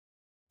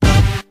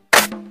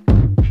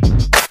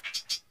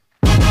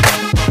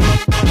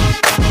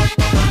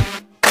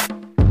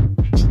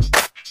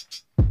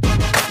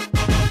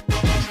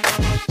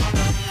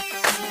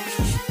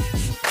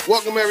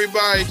Welcome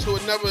everybody to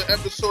another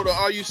episode of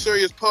Are You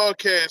Serious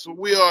Podcast, where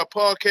we are a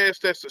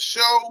podcast that's a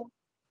show.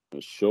 A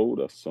show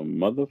that's some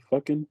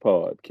motherfucking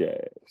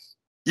podcast.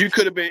 You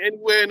could have been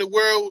anywhere in the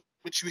world,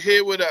 but you're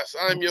here with us.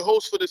 I'm your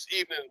host for this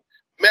evening,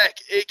 Mac,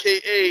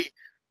 a.k.a.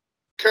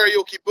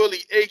 Karaoke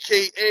Bully,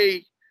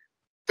 a.k.a.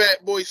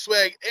 Fat Boy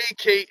Swag,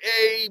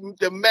 a.k.a.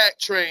 the Mac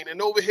Train.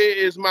 And over here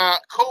is my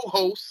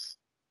co-host.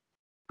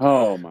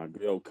 Oh, my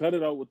God. Yo, cut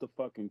it out with the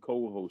fucking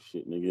co-host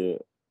shit, nigga.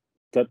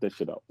 Cut that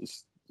shit out.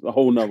 It's a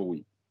whole nother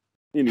week.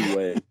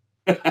 Anyway,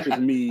 it's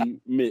me,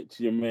 Mitch,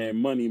 your man,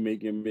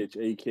 money-making Mitch,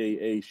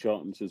 a.k.a.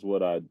 Sharpness is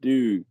what I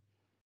do,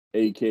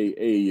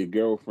 a.k.a. your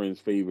girlfriend's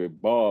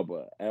favorite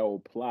barber,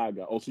 El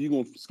Plaga. Oh, so you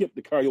going to skip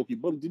the Karaoke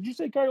Bully. Did you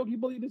say Karaoke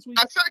Bully this week?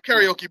 I said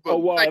Karaoke Bully. Oh,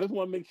 wow. I just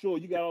want to make sure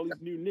you got all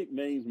these new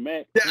nicknames,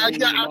 Mac. Yeah, I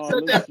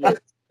said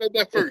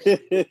that first.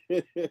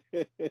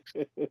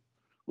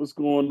 What's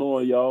going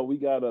on, y'all? We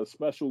got a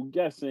special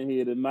guest in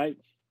here tonight.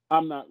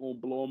 I'm not going to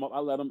blow him up. I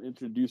let him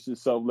introduce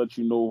himself, let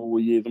you know who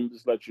he is. I'm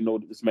just let you know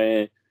that this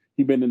man,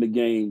 he been in the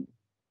game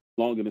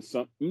longer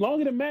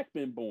than Mac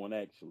been born,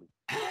 actually.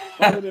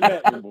 Longer than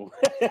Mac been born.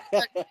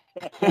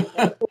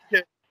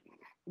 Okay.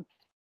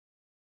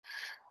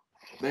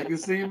 They can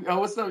see him. Oh,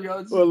 what's up,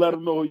 y'all? Well, let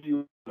them know who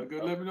you are.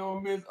 Good, let me know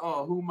who is.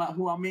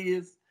 Who I mean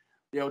is.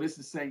 Yo, this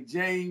is St.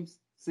 James,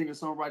 singer,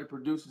 songwriter,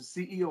 producer,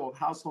 CEO of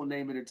Household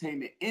Name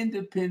Entertainment,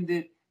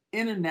 independent,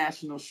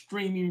 international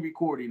streaming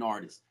recording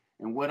artist.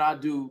 And what I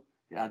do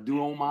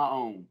on my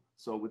own.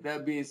 So with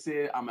that being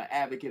said, I'm an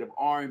advocate of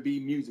R&B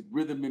music,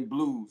 rhythm and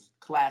blues,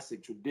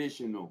 classic,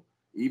 traditional,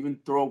 even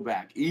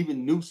throwback,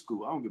 even new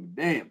school. I don't give a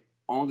damn, as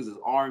long as it's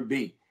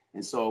R&B.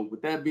 And so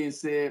with that being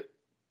said,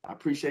 I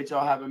appreciate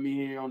y'all having me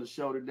here on the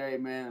show today,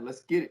 man.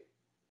 Let's get it.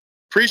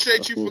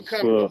 Appreciate you for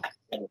coming.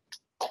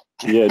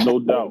 Yeah, no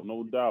doubt.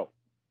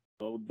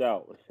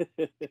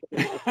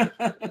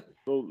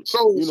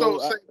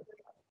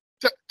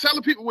 Tell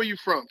the people where you're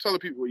from.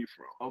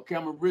 Okay,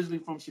 I'm originally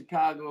from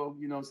Chicago,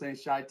 you know what I'm saying?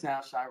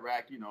 Chi-Town,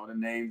 Chirac, you know, the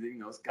names, you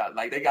know, it's got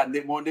like they got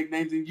more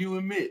nicknames than you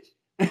and Mitch.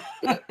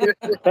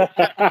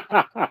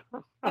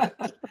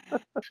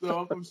 So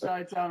I'm from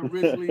Chi-Town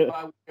originally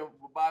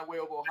by way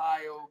of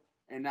Ohio,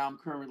 and now I'm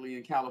currently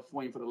in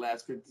California for the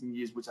last 15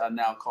 years, which I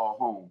now call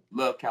home.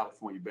 Love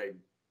California, baby.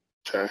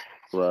 Okay.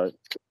 Right.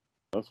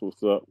 That's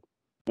what's up.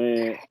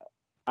 Man,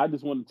 I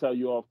just want to tell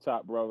you off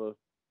top, brother,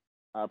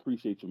 I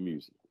appreciate your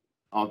music.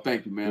 Oh,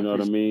 thank you, man. You know what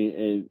I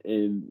mean?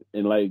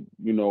 And like,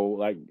 you know,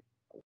 like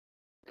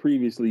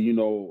previously, you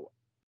know,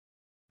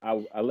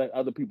 I let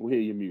other people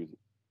hear your music.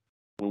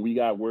 When we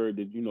got word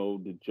that, you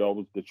know, that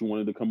you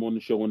wanted to come on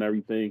the show and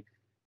everything,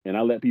 and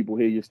I let people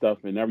hear your stuff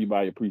and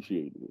everybody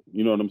appreciated it.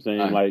 You know what I'm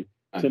saying? Like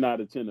 10 out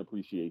of 10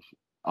 appreciation.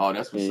 Oh,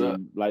 that's what's up.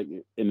 Like,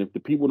 and if the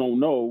people don't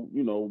know,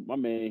 you know, my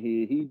man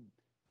here, he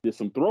did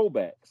some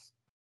throwbacks.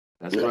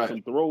 That's right.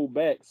 Some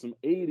throwbacks, some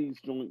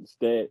 80s joints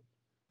that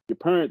your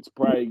parents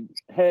probably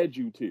had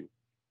you to.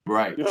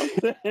 Right. You know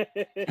what I'm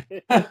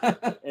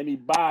saying? And he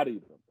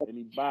bodied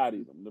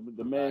them.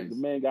 The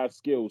man got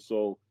skills.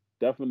 So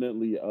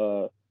definitely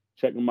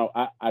check him out.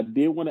 I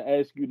did want to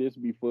ask you this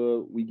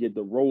before we get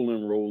the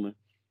rolling.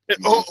 Hey,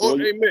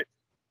 Mitch.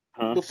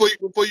 Before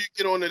you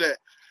get on to that,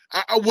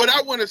 what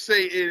I want to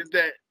say is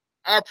that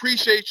I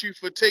appreciate you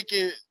for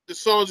taking the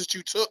songs that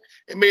you took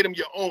and made them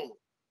your own.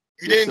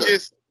 You didn't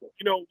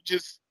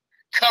just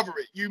cover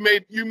it. You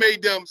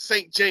made them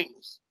St.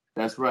 James.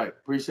 That's right.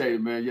 Appreciate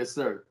it, man. Yes,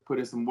 sir. Put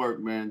in some work,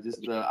 man.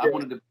 Just I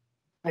wanted to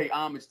pay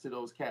homage to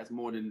those cats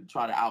more than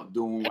try to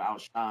outdo them,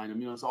 outshine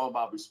them. You know, it's all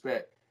about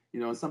respect.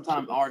 You know, and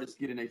sometimes artists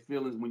get in their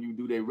feelings when you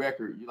do their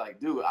record. You're like,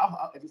 dude,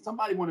 if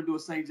somebody want to do a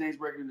St. James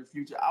record in the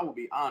future, I will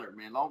be honored,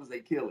 man, as long as they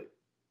kill it.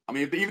 I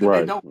mean, even if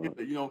they don't kill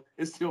it, you know,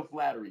 it's still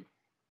flattery.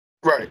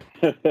 Right.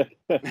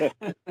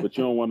 But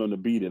you don't want them to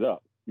beat it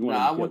up.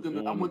 I want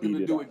them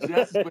to do it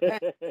justice.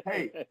 But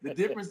hey, the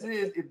difference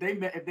is if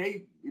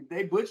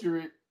they butcher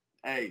it,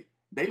 hey,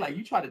 they like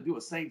you try to do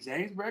a St.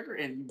 James record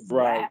and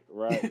right.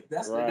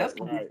 that's gonna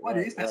be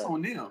funny. That's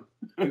on them.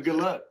 Good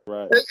luck.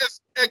 Right.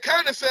 It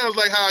kind of sounds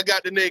like how I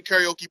got the name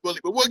Karaoke Bully,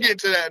 but we'll get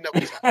into that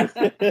another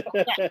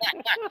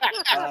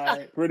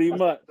time. Pretty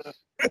much.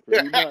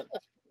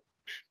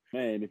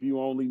 Man, if you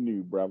only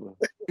knew, brother.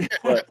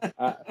 But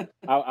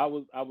I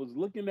was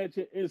looking at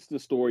your Insta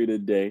story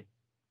today,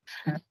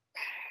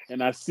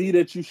 and I see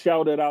that you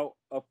shouted out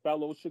a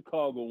fellow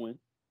Chicagoan.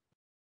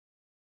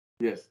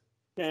 Yes.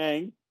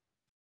 Kang.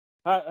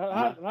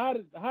 How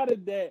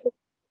did that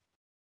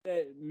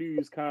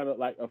news kind of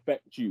like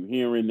affect you,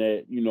 hearing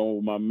that, you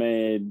know, my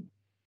man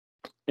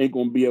ain't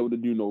gonna be able to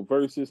do no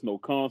verses, no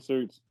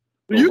concerts,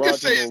 you can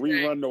say his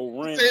rerun,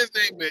 no rent. Say his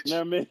name, Mitch. You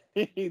know what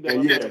I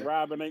mean? That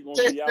Robin ain't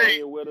gonna be out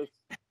here with us.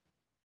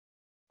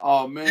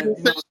 Oh man, you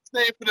say his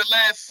name for the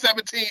last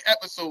 17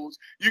 episodes.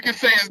 You can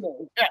say his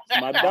name.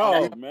 My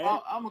dog, man.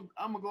 I'm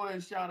gonna go ahead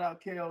and shout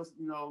out Kels.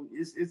 You know,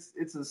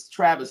 it's a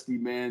travesty,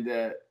 man,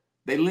 that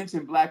They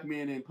lynching black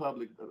men in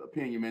public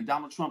opinion, man.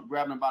 Donald Trump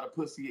grabbing him by the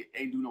pussy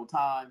ain't do no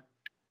time.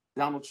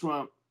 Donald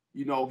Trump,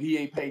 you know, he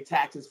ain't paid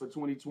taxes for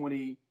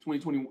 2019,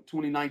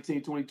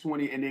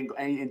 2020, and then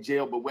ain't in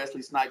jail. But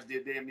Wesley Snipes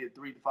did damn near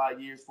 3 to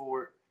 5 years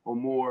for it or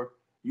more.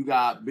 You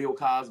got Bill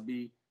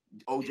Cosby,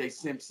 O.J.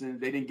 Simpson.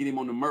 They didn't get him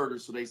on the murder,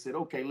 so they said,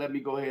 okay, let me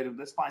go ahead and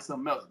let's find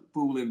something else.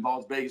 Fool in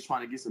Las Vegas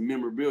trying to get some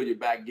memorabilia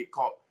back, get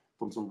caught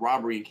from some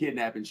robbery and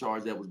kidnapping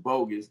charge that was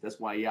bogus. That's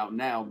why he out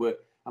now.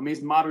 But I mean,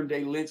 it's modern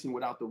day lynching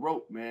without the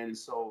rope, man. And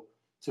so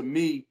to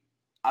me,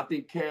 I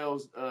think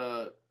Kel's,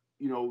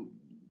 you know,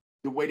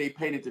 the way they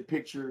painted the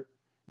picture,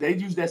 they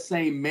use that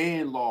same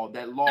man law,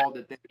 that law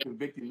that they're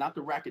convicting, not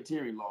the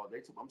racketeering law.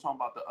 I'm talking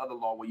about the other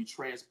law where you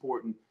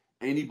transporting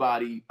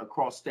anybody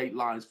across state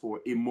lines for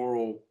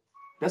immoral.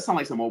 That sounds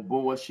like some old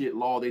bullshit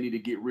law they need to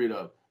get rid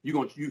of. We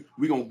gonna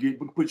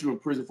put you in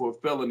prison for a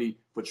felony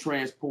for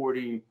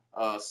transporting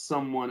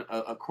someone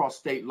across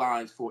state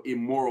lines for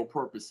immoral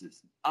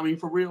purposes. I mean,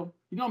 for real,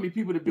 you know how many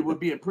people that would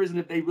be in prison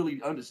if they really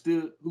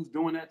understood who's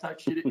doing that type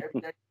of shit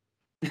every day?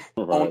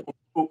 Right.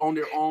 on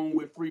their own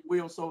with free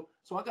will. So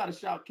I gotta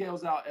shout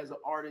Kels out as an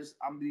artist.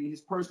 I mean,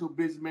 his personal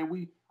business,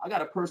 man. I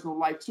got a personal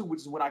life too,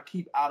 which is what I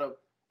keep out of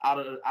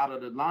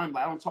the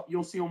limelight. I don't talk. You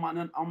don't see on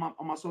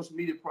my social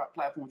media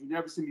platforms. You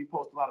never see me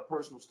post a lot of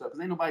personal stuff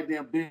because ain't nobody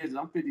damn business.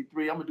 I'm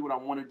 53. I'm gonna do what I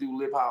want to do,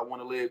 live how I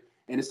want to live,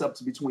 and it's up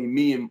to between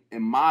me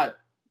and my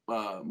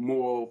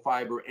moral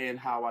fiber and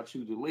how I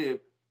choose to live.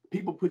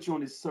 People put you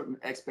on this certain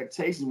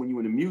expectations when you're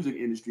in the music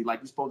industry,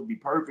 like you're supposed to be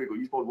perfect or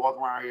you're supposed to walk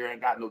around here and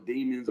ain't got no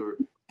demons or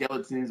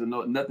skeletons or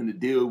nothing to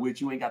deal with.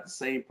 You ain't got the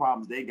same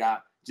problems they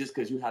got just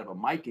because you have a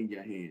mic in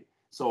your hand.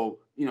 So,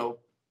 you know,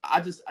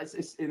 R.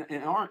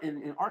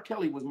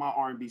 Kelly was my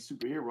R&B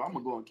superhero. I'm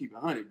gonna go and keep it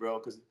 100, bro,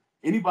 because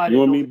anybody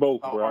you that and knows me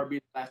both, about bro. R&B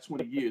in the last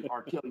 20 years,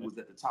 R. Kelly was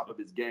at the top of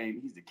his game.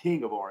 He's the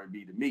king of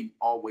R&B to me,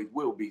 always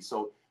will be.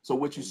 So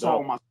what you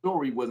saw in my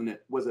story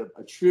was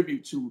a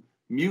tribute to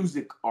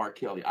music R.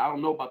 Kelly. I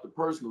don't know about the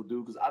personal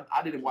dude because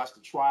I didn't watch the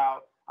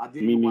trial. I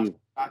didn't watch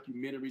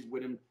documentaries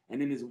with him.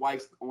 And then his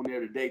wife's on there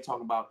today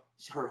talking about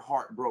her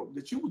heart broke.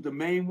 That you was the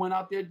main one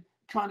out there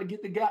trying to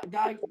get the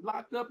guy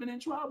locked up and in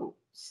trouble.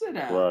 Sit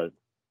down.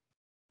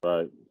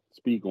 Right.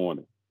 Speak on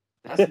it.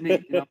 That's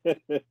me. You know?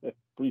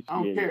 Appreciate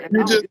I don't care.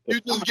 You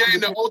just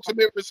gained the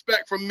ultimate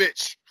respect from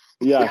Mitch.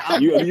 Yeah,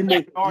 you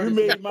made my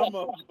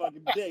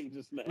motherfucking day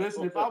just now.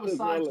 Listen, if I was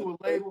signed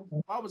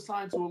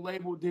to a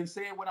label, then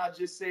saying what I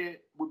just said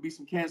would be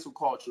some cancel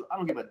culture. I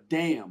don't give a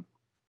damn.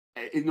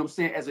 You know what I'm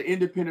saying? As an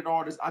independent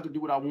artist, I can do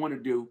what I want to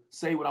do,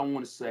 say what I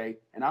want to say,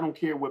 and I don't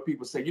care what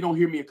people say. You don't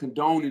hear me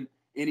condoning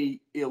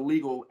any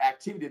illegal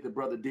activity that the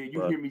brother did.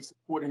 You hear me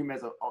supporting him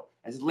as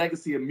his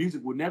legacy of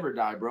music will never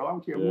die, bro. I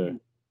don't care who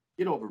you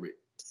get over it.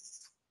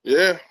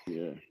 Yeah.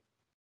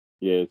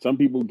 Some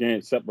people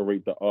can't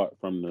separate the art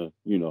from the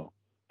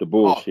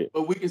bullshit.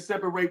 But we can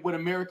separate what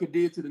America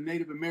did to the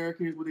Native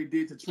Americans, what they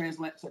did to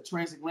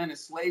transatlantic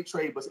slave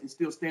trade, but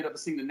still stand up and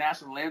sing the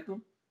national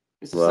anthem.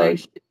 It's the same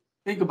shit.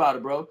 Think about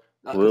it, bro.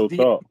 Real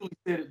talk.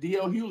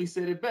 D.L. Hewley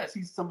said it best.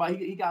 He's somebody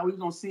he was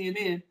on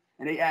CNN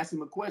and they asked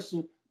him a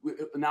question.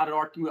 Now that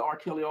R.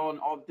 Kelly,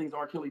 all the things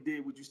R. Kelly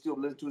did, would you still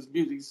listen to his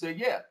music? He said,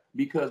 yeah,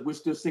 because we're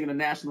still singing the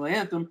national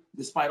anthem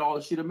despite all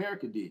the shit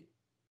America did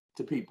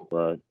to people.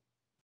 Right.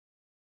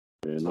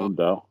 Yeah, no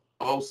doubt.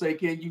 Oh, say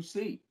can you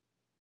see?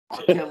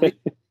 R. Kelly.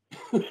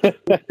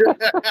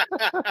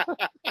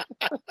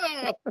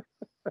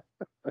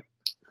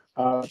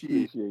 I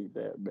appreciate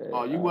that, man.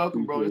 Oh, you're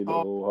welcome, bro. It's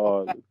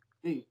all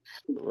me.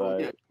 Right.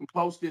 Yeah, you can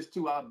post this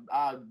too.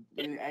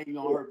 It ain't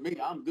gonna hurt me.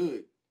 I'm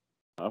good.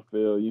 I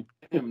feel you.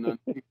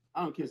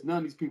 I don't kiss none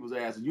of these people's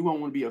asses. You don't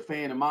want to be a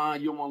fan of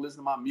mine. You don't want to listen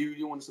to my music.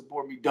 You want to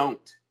support me.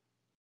 Don't.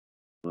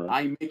 Right.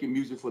 I ain't making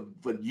music for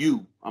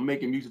you. I'm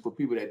making music for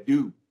people that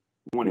do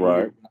want to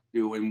hear what I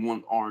do and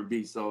want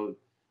R&B. So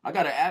I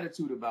got an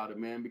attitude about it,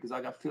 man, because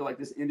I feel like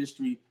this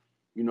industry,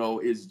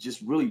 is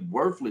just really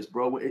worthless,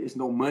 bro. It's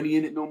no money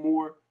in it no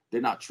more. They're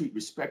not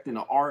respecting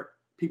the art.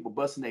 People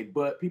busting their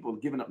butt. People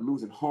giving up,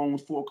 losing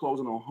homes,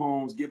 foreclosing on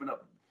homes, giving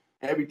up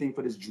everything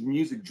for this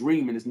music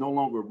dream, and it's no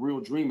longer a real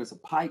dream. It's a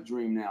pipe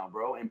dream now,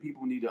 bro. And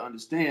people need to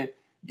understand,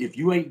 if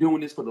you ain't doing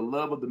this for the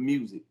love of the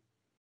music,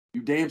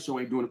 you damn sure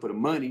ain't doing it for the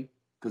money,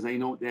 because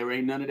there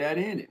ain't none of that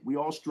in it. We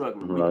all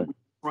struggling. Right.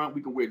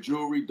 We can wear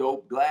jewelry,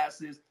 dope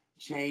glasses,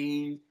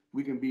 chains.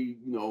 We can be,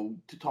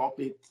 to talk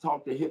the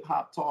hip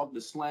hop talk,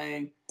 the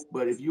slang.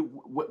 But if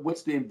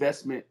what's the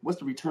investment? What's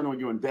the return on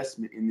your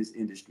investment in this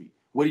industry?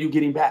 What are you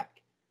getting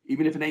back?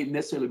 Even if it ain't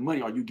necessarily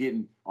money,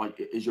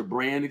 is your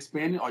brand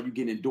expanding? Are you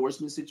getting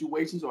endorsement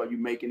situations? Or are you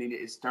making any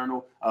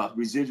external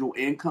residual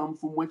income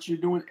from what you're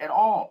doing at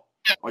all?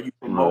 Are you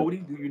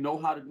promoting? Do you know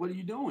what are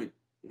you doing?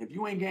 If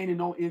you ain't gaining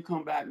no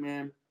income back,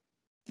 man,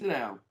 sit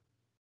down.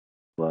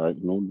 Right,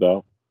 no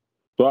doubt.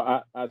 So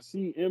I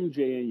see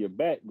MJ in your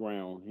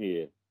background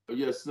here.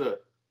 Yes, sir.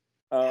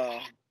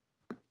 I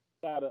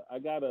got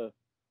a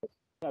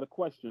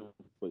question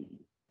for you.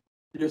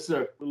 Yes,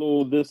 sir. A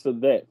little this or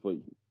that for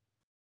you.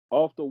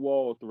 Off the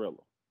Wall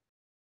Thriller.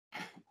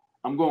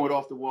 I'm going with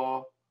Off the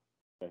Wall.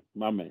 Okay,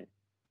 my man.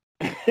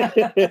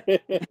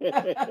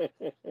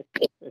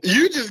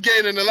 You just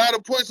gaining a lot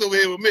of points over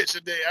here with Mitch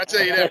today. I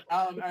tell you that.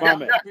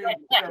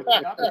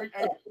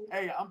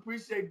 I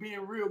appreciate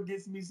being real.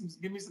 Give me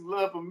some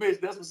love from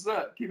Mitch. That's what's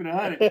up. Keeping it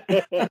 100.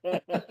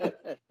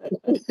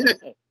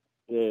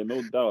 Yeah,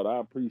 no doubt. I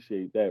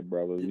appreciate that,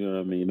 brother. You know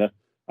what I mean?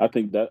 I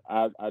think that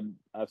I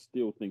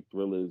still think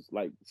Thriller is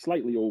like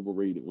slightly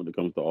overrated when it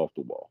comes to off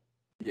the wall.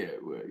 Yeah.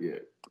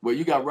 Well,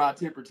 you got Rod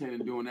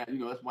Temperton doing that. You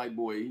know, that's white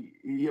boy.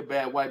 He a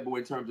bad white boy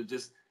in terms of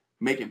just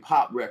making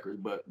pop records.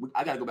 But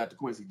I got to go back to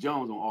Quincy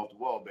Jones on Off the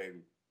Wall,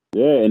 baby.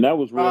 Yeah, and that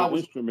was real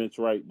instruments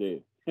right there.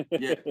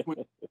 Yeah,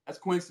 that's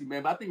Quincy,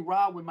 man. But I think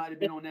Rod might have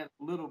been on that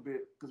a little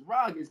bit because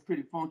Rod is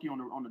pretty funky on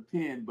the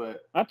pen.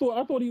 But I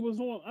thought he was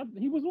on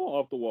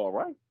Off the Wall,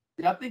 right?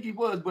 Yeah, I think he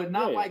was, but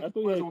not like I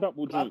thought he had a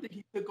couple I think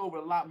he took over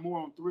a lot more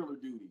on Thriller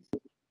duties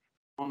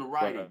on the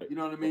writing. Right. You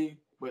know what I mean?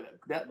 But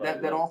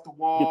that Off the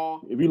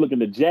Wall. If you look in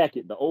the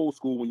jacket, the old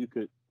school when you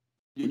could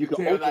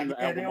open like,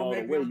 the album all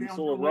the way, you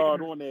saw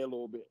Rod on there a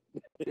little bit.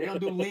 They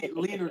don't do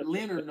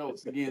leaner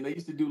notes again. They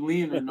used to do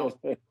leaner notes.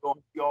 all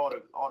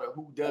the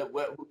who does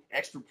what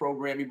extra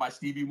programming by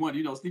Stevie Wonder.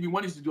 You know, Stevie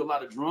Wonder used to do a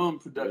lot of drum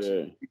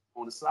production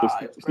on the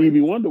side.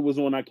 Stevie Wonder was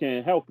on I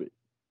Can't Help It.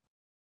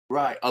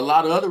 Right. A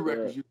lot of other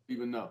records you don't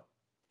even know.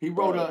 He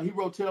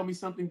wrote Tell Me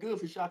Something Good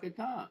for Chaka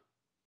Khan.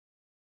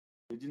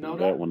 Did you know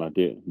that? That one I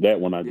didn't. That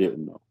one I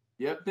didn't know.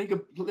 Yep.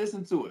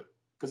 Listen to it.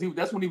 Because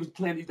that's when he was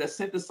playing that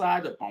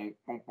synthesizer.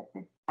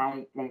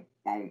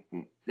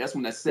 That's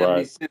when that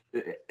 70s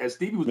synth. And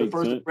Stevie was the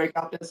first to break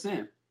out that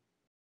synth.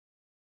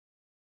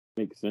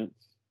 Makes sense.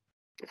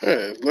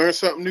 Yeah, learn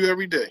something new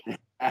every day.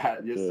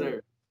 Yes,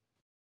 sir.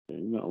 Yeah,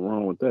 nothing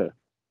wrong with that.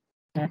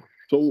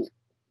 So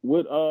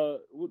what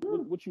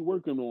you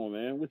working on,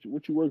 man? What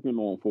you working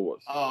on for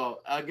us?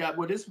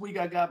 This week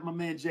I got my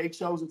man Jay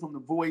Chosen from The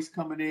Voice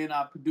coming in.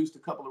 I produced a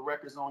couple of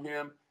records on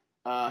him.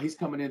 He's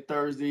coming in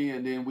Thursday,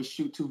 and then we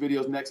shoot 2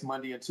 videos next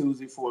Monday and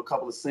Tuesday for a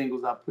couple of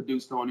singles I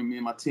produced on him, me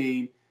and my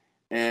team.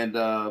 And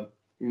I'm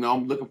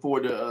looking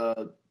forward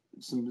to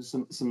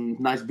some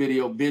nice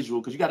visual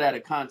because you got to add a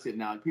content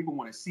now. People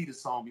want to see the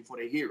song before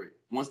they hear it.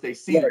 Once they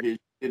see the visual,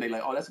 then they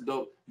like, oh, that's a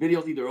dope.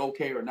 Video's either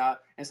okay or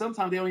not. And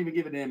sometimes they don't even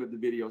give a damn if the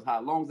video's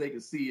hot, as long as they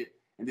can see it,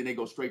 and then they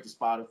go straight to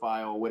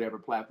Spotify or whatever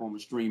platform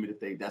and stream it if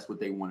that's what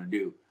they want to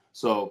do.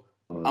 So,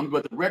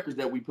 but the records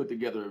that we put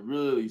together are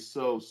really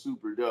so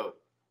super dope.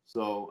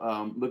 So,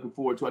 looking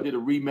forward to. I did a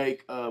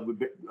remake of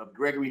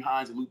Gregory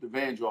Hines and Luther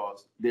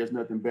Vandross. There's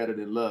Nothing Better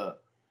Than Love,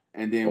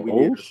 and then we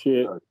did.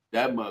 Shit.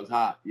 That mug's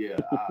hot. Yeah,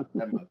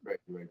 that mug's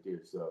right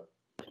there. So,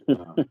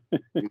 yeah,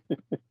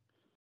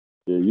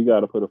 you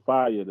got to put a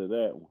fire to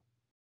that one.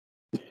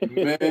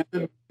 Man, let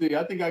me see.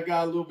 I think I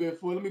got a little bit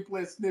for. Let me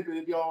play a snippet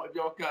if y'all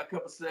got a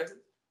couple seconds.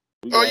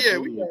 We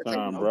got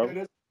time, bro.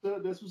 Okay,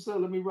 that's what's up.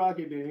 Let me rock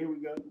it then. Here we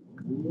go.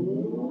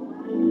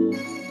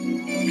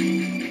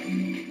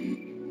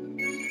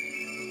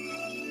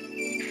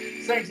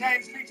 St.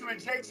 James featuring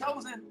Jay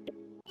Chosen.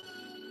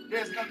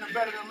 There's Nothing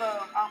Better Than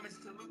Love. Homage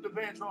to Luther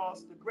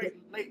Vandross, the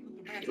great late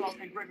Luther Vandross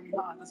and Gregory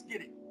Hines. Let's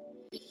get it.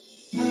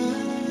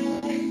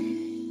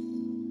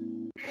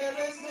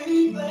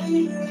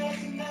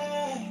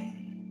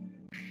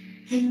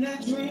 In a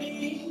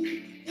dream,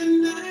 the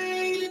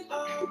night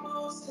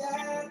almost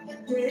had the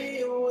day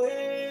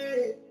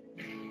away.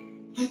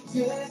 I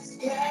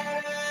just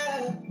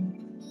got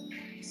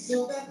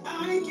so that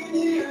I can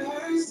hear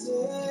her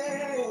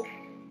say,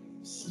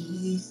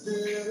 she's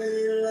still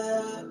in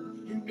love,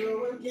 and no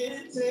one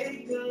can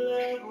take the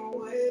love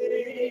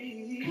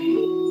away.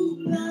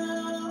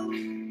 Love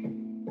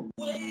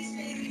wakes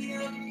me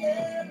up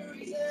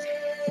every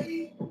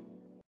day,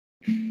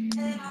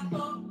 and I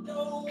thought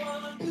no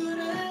one could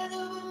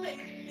ever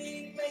make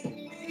me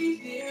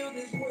feel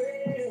this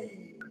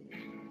way.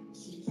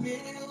 She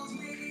fills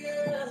me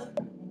up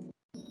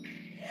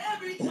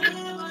every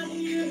time I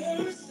hear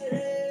her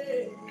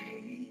say,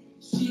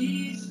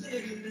 she's still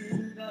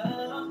in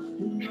love,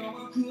 and no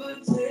one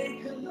could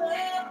take her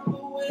love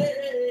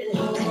away. I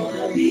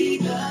wanna be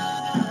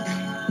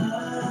loved,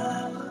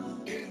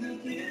 there's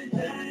nothing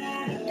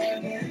better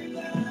than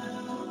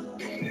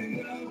love in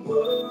the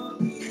world.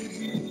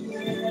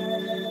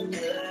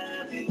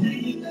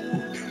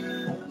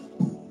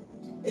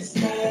 It's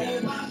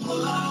better my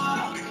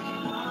heart,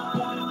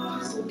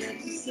 so let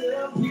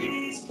yourself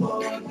reach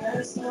for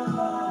that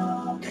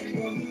star.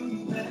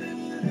 You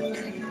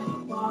better your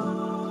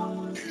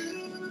heart,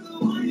 the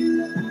one you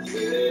love.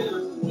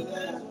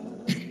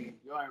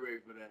 Y'all ain't ready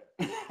for that.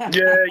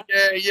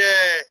 Yeah.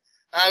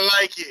 I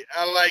like it.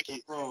 I like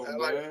it.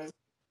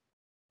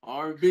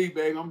 R&B,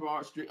 baby. I'm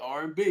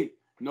R&B.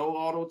 No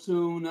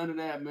auto-tune, none of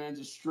that, man.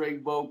 Just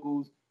straight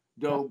vocals,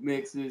 dope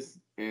mixes,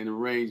 and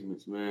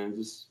arrangements, man.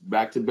 Just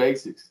back to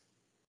basics.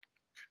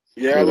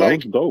 Yeah, I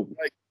like it. Dope.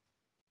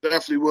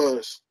 Definitely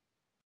was.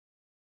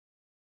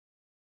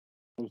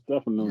 It was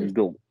definitely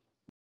dope.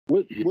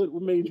 What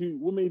made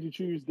you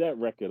choose that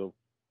record of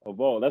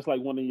all? That's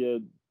like one of your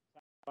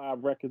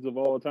 5 records of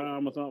all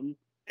time or something?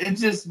 It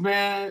just,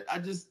 man,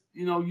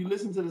 you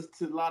listen to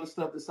a lot of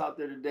stuff that's out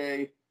there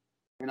today,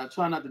 And I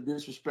try not to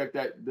disrespect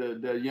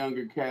the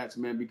younger cats,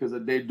 man, because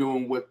they're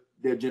doing what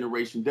their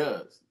generation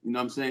does. You know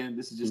what I'm saying?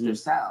 This is just their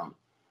sound.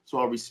 So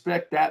I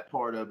respect that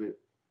part of it.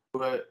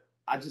 But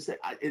I just say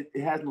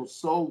it has no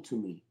soul to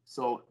me.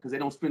 So because they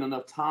don't spend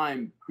enough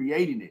time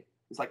creating it.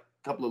 It's like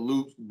a couple of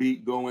loops,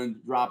 beat, go in,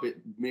 drop it,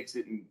 mix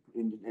it,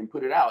 and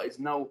put it out. It's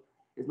no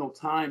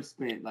time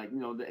spent. Like, you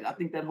know, I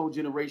think that whole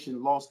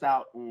generation lost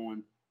out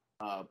on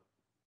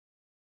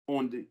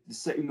the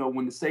you know,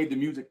 when the Save the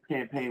Music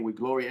campaign with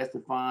Gloria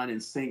Estefan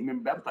and Saint.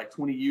 Remember, that was like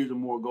 20 years or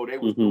more ago. They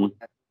was doing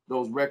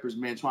those records,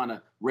 man, trying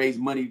to raise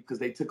money because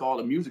they took all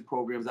the music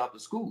programs out the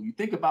school. You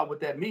think about what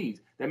that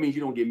means. That means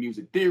you don't get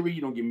music theory,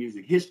 you don't get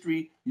music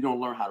history, you don't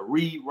learn how to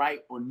read,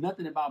 write, or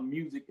nothing about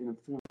music in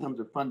terms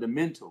of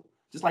fundamental.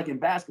 Just like in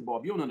basketball,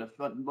 if you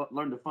don't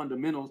learn the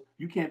fundamentals,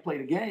 you can't play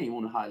the game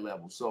on a high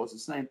level. So it's the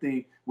same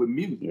thing with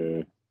music.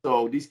 Yeah.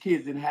 So these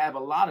kids didn't have a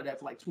lot of that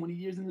for like 20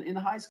 years in the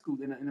high school,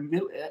 in the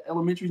middle,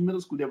 elementary,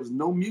 middle school. There was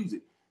no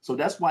music. So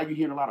that's why you're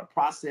hearing a lot of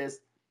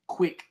processed,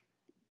 quick,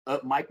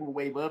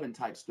 microwave oven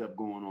type stuff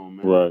going on,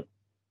 man. Right.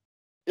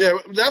 Yeah,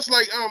 that's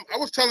like I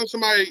was telling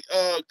somebody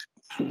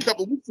a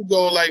couple weeks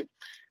ago, like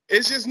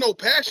it's just no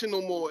passion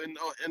no more in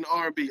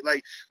R&B.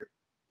 Like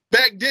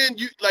back then,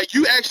 you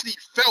actually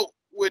felt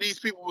where these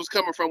people was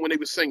coming from when they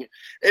were singing,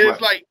 and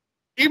it's like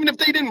even if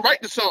they didn't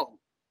write the song,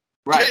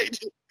 right?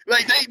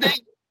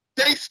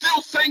 They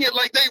still sing it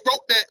like they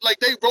wrote that,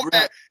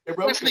 that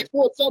especially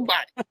for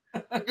somebody.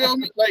 You feel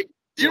me? Like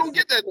you don't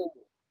get that no more.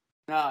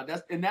 Nah,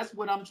 that's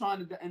what I'm trying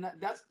to do. And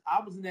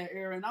I was in that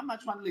era, and I'm not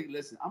trying to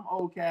listen. I'm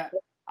old cat.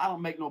 I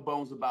don't make no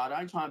bones about it.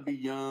 I ain't trying to be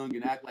young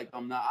and act like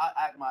I'm not. I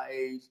act my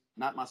age,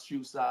 not my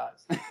shoe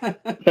size.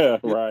 Yeah,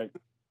 right.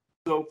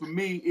 So for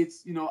me,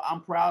 it's, you know,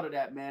 I'm proud of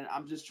that, man.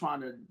 I'm just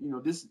trying to, you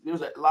know, there's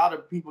a lot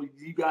of people,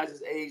 you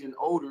guys' age and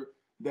older,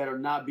 that are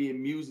not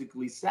being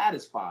musically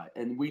satisfied,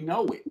 and we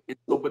know it. And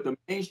so, but the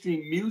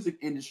mainstream music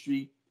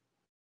industry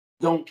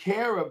don't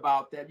care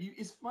about that.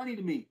 It's funny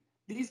to me.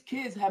 These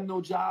kids have no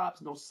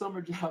jobs, no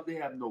summer jobs. They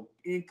have no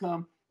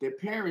income. Their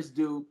parents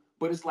do.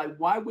 But it's like,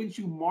 why wouldn't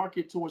you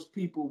market towards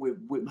people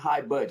with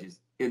high budgets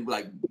and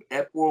like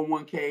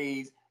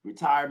F401ks,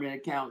 retirement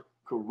accounts,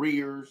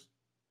 careers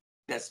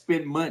that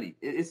spend money?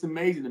 It's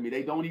amazing to me.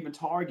 They don't even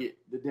target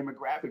the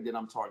demographic that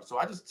I'm targeting. So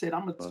I just said,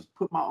 I'm going to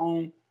put my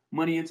own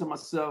money into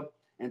myself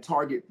and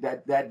target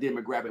that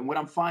demographic. And what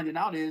I'm finding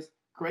out is,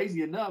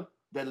 crazy enough,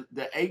 that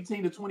the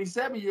 18 to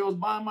 27-year-olds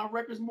buying my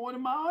records more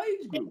than my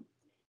age group.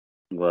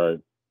 Right.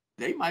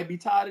 They might be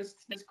tired of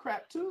this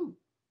crap too.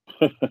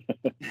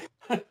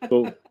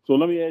 So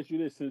let me ask you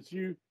this: since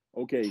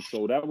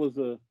so that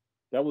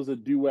was a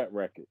duet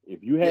record.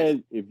 If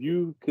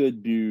you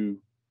could do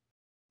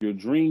your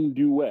dream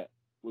duet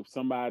with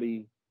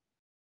somebody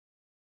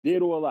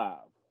dead or alive,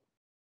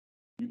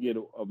 you get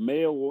a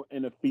male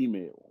and a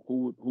female.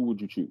 Who would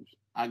you choose?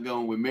 I'm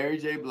going with Mary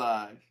J.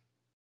 Blige.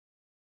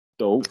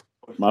 So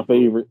my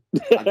favorite.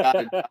 I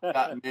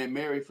got man,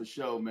 Mary for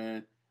sure,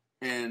 man.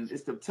 And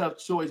it's the tough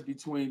choice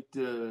between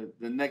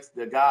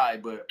the guy,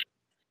 but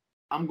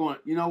I'm going.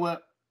 You know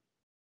what?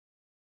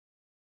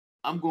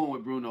 I'm going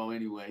with Bruno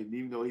anyway,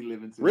 even though he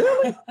lives in.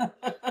 Really?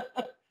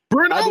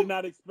 Bruno? I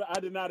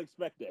did not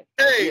expect that.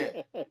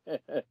 Hey,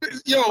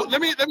 yo,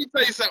 let me tell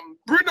you something.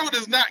 Bruno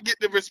does not get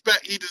the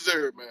respect he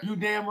deserves, man. You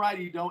damn right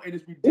he don't, and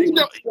it's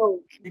ridiculous.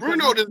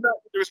 Bruno does not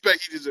get the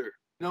respect he deserves.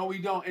 No, we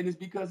don't, and it's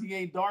because he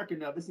ain't dark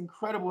enough. It's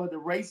incredible the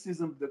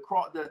racism,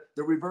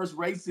 the reverse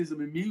racism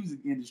in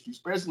music industry,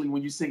 especially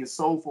when you sing a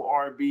soulful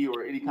R&B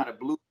or any kind of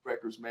blues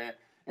records, man.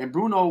 And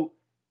Bruno,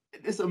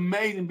 it's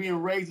amazing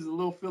being raised as a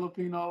little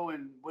Filipino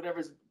and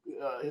whatever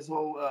his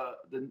whole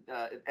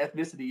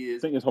ethnicity is.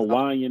 I think it's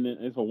Hawaiian.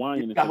 It's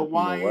Hawaiian. He's got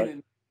Hawaiian, right?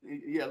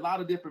 And a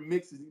lot of different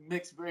mixes.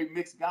 Very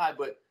mixed guy,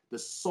 but the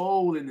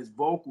soul in his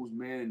vocals,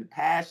 man, and the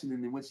passion,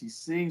 and then when he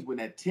sings with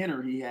that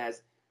tenor he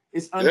has,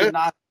 it's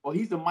undeniable. Yeah.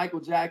 He's the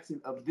Michael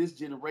Jackson of this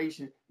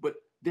generation, but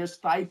they're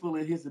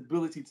stifling his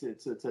ability to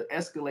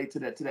escalate to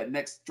that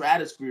next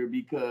stratosphere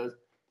because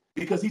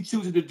he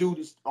chooses to do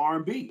this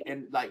R&B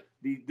and like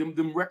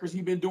them records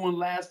he's been doing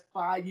last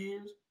 5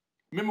 years.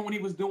 Remember when he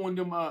was doing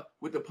them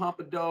with the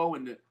Pompadour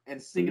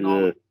and singing all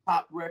the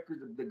pop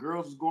records? The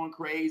girls was going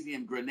crazy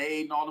and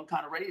Grenade and all them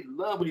kind of ready.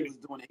 Love when he was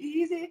doing it.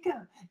 Easy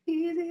come,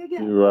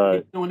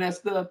 right? Doing that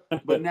stuff.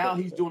 But now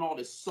he's doing all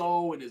this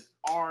soul and his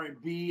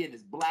R&B and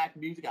his black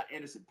music. Got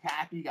Anderson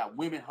 .Paak, got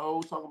women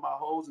hoes talking about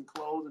hoes and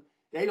clothes. And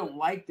they don't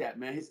like that,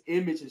 man. His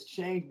image has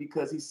changed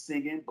because he's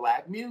singing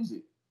black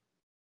music.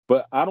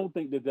 But I don't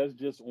think that's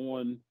just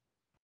on.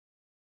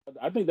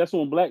 I think that's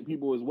on black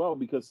people as well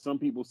because some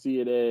people see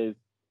it as.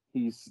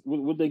 He's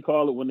what they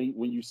call it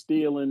when you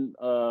stealing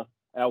our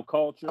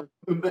culture,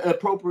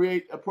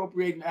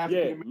 appropriating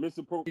African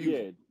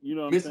misappropriation. You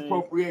know what I'm saying?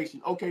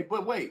 Misappropriation. Okay,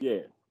 but wait. Yeah.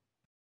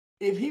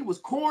 If he was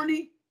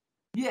corny,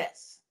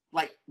 yes.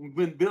 Like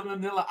when Bill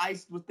Vanilla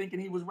Ice was thinking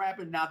he was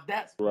rapping, now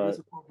that's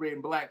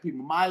misappropriating black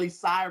people. Miley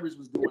Cyrus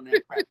was doing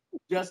that crap.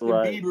 Justin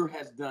Bieber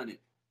has done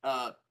it.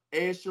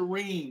 Ed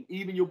Sheeran,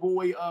 even your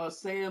boy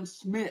Sam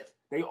Smith.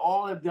 They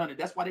all have done it.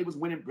 That's why they was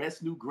winning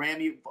Best New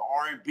Grammy for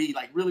R&B.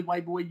 Like, really,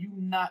 white boy, you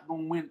not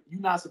gonna win. You're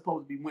not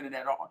supposed to be winning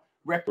that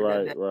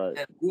record.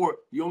 That award.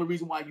 The only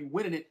reason why you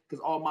winning it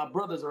because all my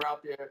brothers are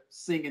out there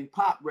singing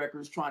pop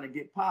records, trying to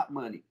get pop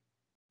money,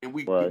 and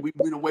we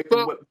went away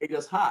from what made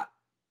us hot.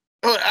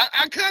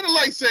 I kind of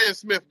like Sam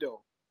Smith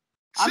though.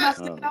 I'm not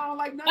saying I don't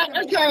like none of them.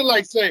 I kind of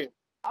like Sam.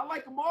 I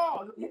like them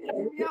all. Hear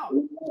me out.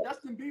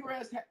 Justin Bieber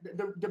has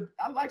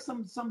I like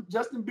some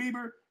Justin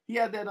Bieber. He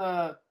had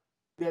that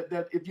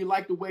if you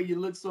like the way you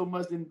look so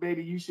much, then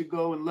baby you should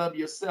go and love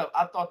yourself.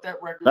 I thought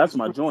that record. That's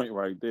my joint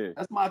right there.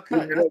 That's my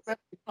cut.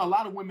 A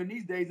lot of women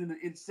these days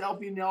in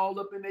selfie and all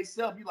up in they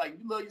self. You like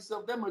you love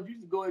yourself that much, you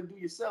should go ahead and do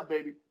yourself,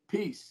 baby.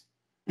 Peace.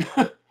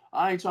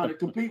 I ain't trying to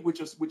compete with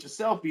your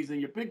selfies and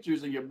your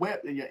pictures and your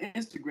web and your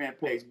Instagram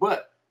page,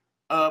 but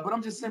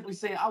I'm just simply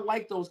saying I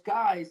like those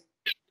guys,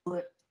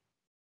 but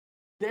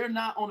they're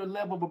not on the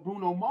level of a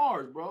Bruno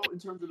Mars, bro, in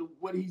terms of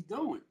what he's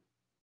doing.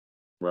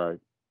 Right.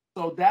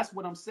 So that's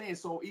what I'm saying.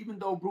 So even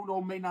though Bruno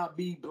may not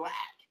be black,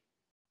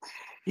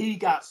 he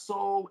got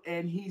soul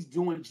and he's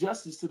doing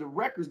justice to the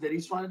records that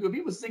he's trying to do. If he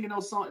was singing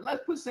those songs,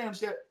 let's put Sam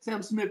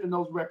Smith in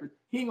those records.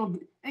 Ain't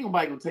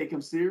nobody gonna take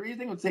him serious.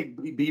 They ain't gonna take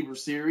Bieber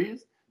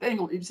serious. They ain't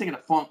gonna be singing a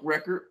funk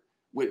record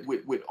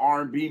with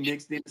R&B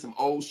mixed in, some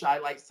old Shy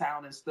Light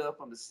sound and stuff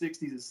from the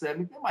 60s and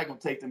 70s. Nobody gonna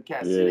take them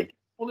cats. They can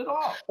pull it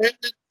off.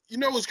 You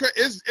know what's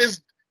crazy?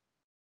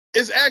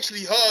 It's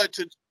actually hard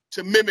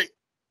to mimic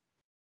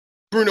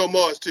Bruno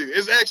Mars too.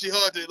 It's actually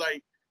hard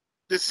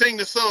to sing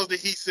the songs that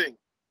he sings.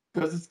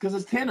 Because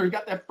it's tenor. He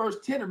got that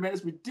first tenor, man.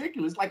 It's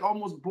ridiculous. It's like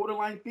almost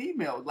borderline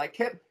female. Like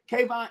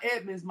Kayvon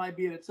Edmonds might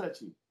be able to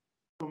touch you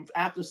from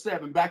After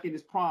 7, back in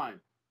his prime.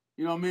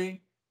 You know what I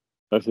mean?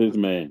 That's his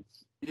man.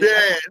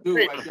 Yeah.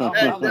 Kayvon,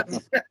 I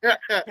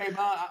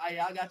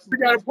got you. You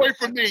got a point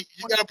for me.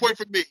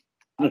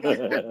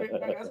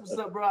 That's what's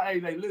up, bro.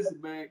 Hey,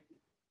 listen, man.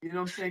 You know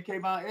what I'm saying?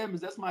 Kayvon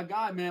Edmonds, that's my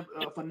guy, man.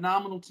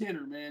 Phenomenal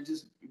tenor, man.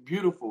 Just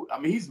beautiful. I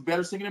mean, he's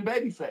better singing than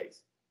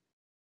Babyface.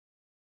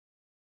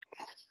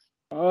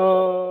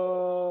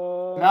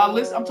 Now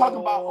listen, I'm talking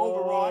about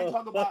overall. I ain't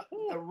talking about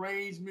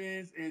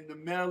arrangements and the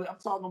melody. I'm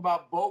talking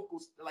about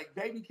vocals. Like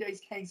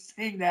Babyface can't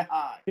sing that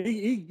high.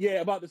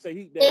 About to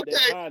say that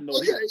high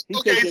note. He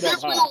take it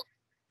up high.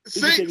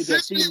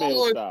 Since we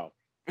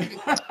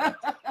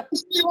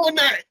on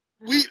that,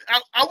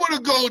 I want to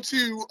go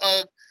to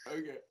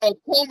a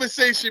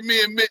conversation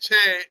me and Mitch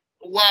had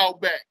a while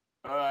back.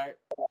 All right.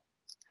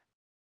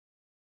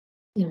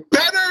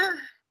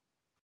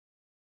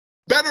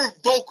 Better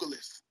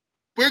vocalists.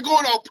 We're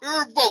going on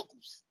pure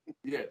vocals.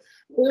 Yes.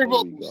 Pure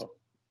vocals.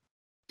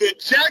 The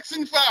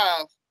Jackson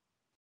 5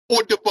 or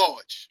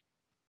DeBarge?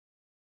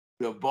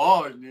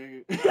 DeBarge,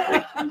 nigga.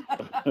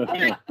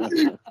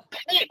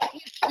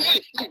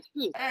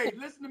 Hey,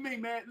 listen to me,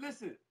 man.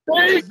 Listen.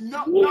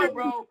 No,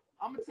 bro.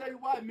 I'm gonna tell you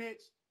why,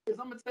 Mitch. Because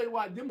I'm gonna tell you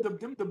why. Them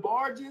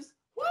DeBarges,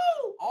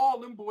 woo! All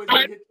them boys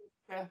hit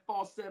that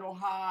falsetto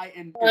high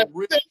and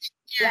riff.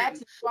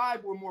 Jackson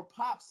 5 were more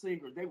pop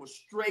singers. They were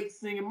straight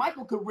singing.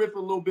 Michael could riff a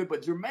little bit,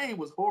 but Jermaine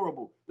was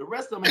horrible. The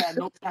rest of them had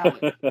no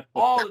talent.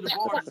 All of the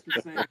DeBarges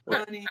could sing.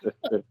 Bunny,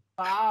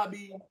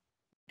 Bobby,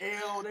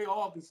 L, they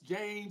all could.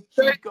 James,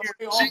 Chico,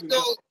 they all could.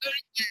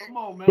 Come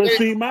on, man. But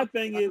see, my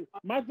thing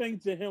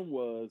to him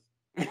was,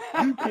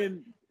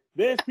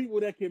 there's people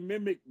that can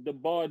mimic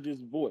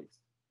DeBarge's voice.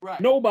 Right.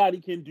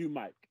 Nobody can do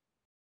Mike.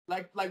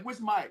 Like which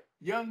Mike?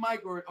 Young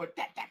Mike or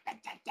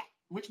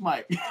which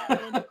Mike?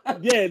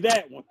 Yeah,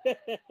 that one.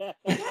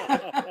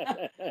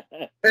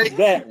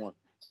 That one.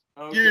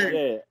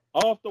 Okay. Yeah.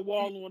 Off the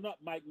wall and up,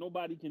 Mike.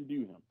 Nobody can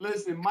do him.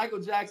 Listen,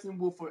 Michael Jackson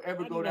will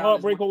forever go down.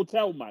 Heartbreak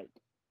Hotel, Mike.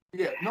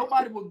 Yeah,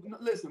 nobody will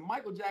listen.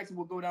 Michael Jackson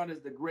will go down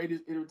as the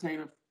greatest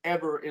entertainer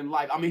ever in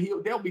life. I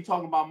mean, they'll be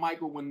talking about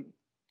Michael when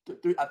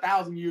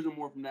 1,000 yeyears or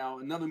more from now,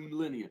 another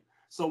millennium.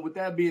 So with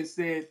that being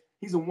said,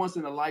 he's a once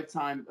in a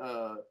lifetime,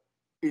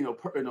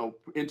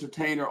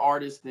 entertainer,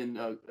 artist,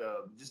 and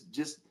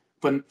just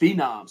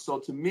phenom. So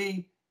to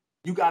me,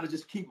 you got to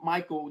just keep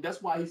Michael.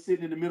 That's why he's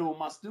sitting in the middle of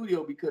my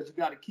studio, because you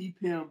got to keep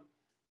him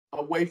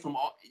away from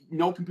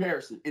no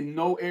comparison in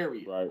no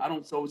area. Right. It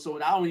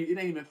ain't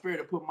even fair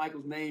to put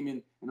Michael's name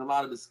in a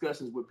lot of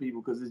discussions with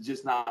people, because it's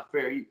just not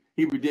fair.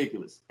 He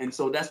ridiculous, and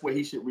so that's where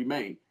he should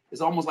remain. It's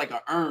almost like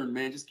an urn,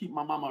 man. Just keep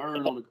my mama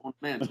urn on the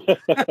mantle.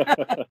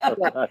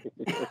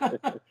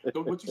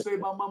 What you say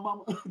about my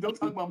mama? Don't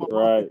talk about my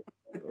mama.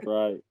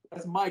 Right.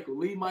 That's Michael.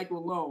 Leave Michael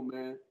alone,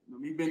 man.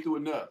 He's been through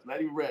enough. Let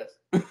him rest.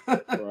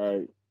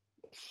 Right.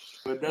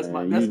 But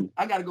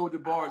I gotta go with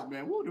DeBarge,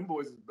 man. Woo, them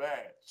boys is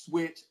bad.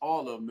 Switch,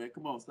 all of them, man.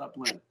 Come on, stop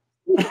playing.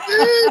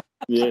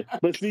 Yeah,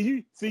 but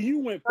see you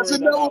went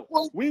further out.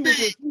 We were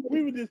just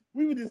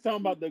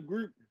talking about the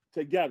group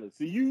together.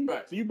 See you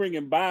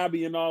bringing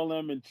Bobby and all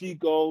them and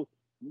Chico.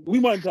 We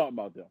wasn't talking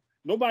about them.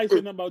 Nobody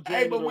said nothing about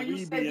James or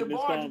Reeby in this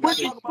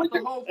conversation. You talk about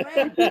the whole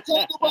family. You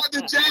talk about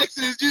the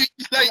Jacksons. You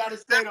gotta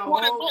say the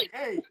whole.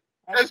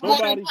 That's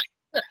nobody.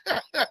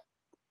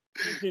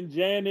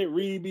 Janet,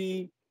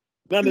 Reeby,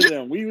 none of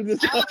them. We were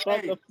just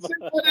talking about.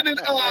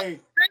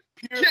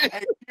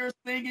 pure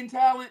singing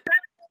talent.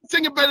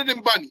 Singing better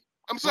than Bunny.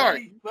 I'm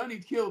sorry. Bunny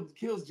kills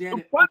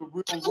Janet on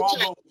raw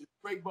vocals,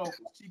 straight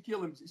vocals.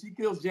 She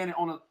kills Janet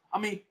on a. I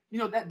mean, you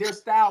know that their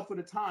style for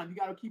the time. You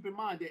got to keep in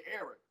mind their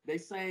era. They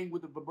sang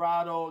with the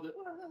vibrato.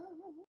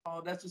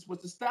 That's just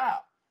what's the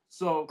style.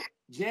 So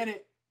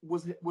Janet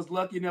was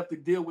lucky enough to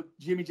deal with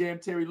Jimmy Jam,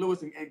 Terry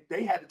Lewis, and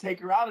they had to take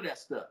her out of that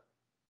stuff.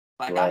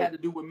 Like I had to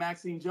do with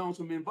Maxine Jones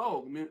from En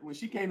Vogue. I mean, when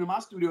she came to my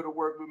studio to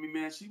work with me,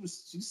 man,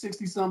 she's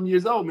 60-something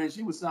years old, man.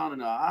 She was sounding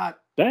hot.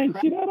 Dang,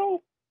 she that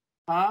old?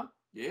 Huh?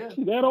 Yeah.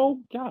 She that old?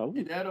 God.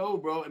 She that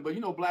old, bro. But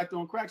you know, Black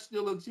Don't Crack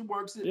she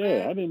works it. Yeah,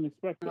 man. I didn't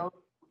expect that.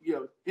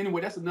 Yeah.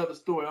 Anyway, that's another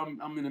story.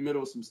 I'm in the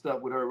middle of some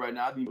stuff with her right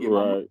now. I didn't get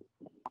I'll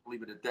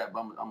leave it at that. But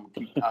I'm gonna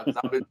keep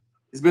because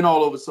it's been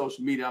all over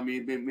social media. I mean,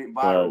 it's been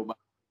viral about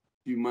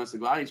a few months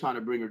ago. I ain't trying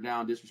to bring her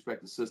down,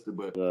 disrespect the sister,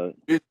 but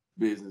it's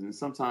business. And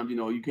sometimes, you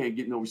know, you can't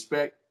get no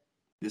respect.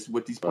 This is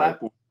what these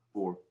platforms are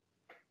for.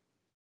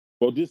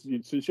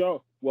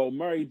 Well,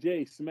 Mary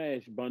J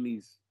smashed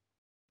Bunny's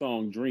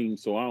song "Dream,"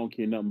 so I don't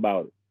care nothing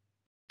about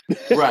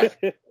it. Right.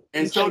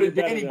 And so did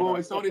Danny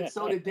Boy. So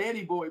did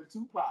Danny Boy,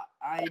 Tupac.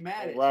 I ain't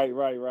mad at Right. You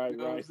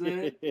know what I'm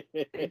saying?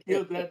 He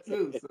killed that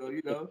too. So,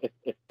 you know,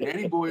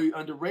 Danny Boy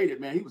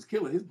underrated, man. He was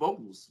killing. His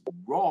vocals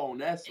raw on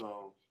that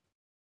song.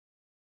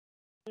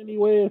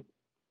 Anyway,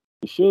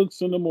 Suge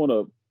sent him on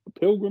a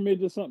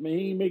pilgrimage or something.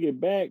 He ain't make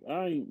it back.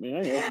 I ain't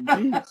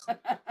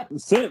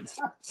confused.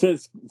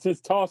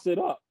 since Toss It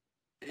Up.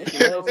 That's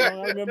the last song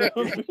I remember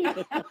him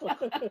being.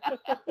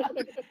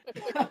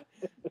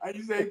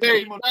 You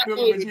say him on the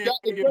pilgrimage.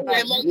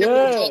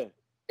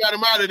 Got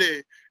him out of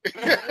there.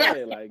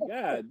 Yeah, like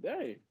God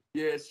dang.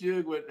 Yeah,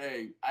 Suge with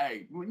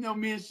you know,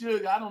 me and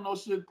Suge, I don't know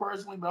Suge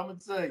personally, but I'm gonna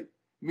tell you,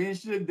 me and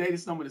Suge dated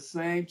some of the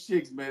same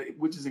chicks, man,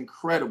 which is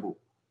incredible.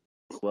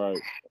 Right.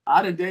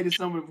 I done dated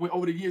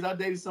over the years. I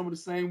dated some of the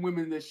same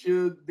women that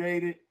Suge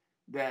dated,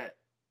 that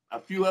a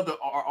few other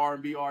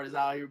R&B artists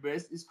out here, but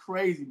it's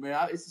crazy,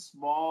 man. It's a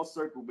small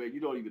circle, man. You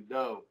don't even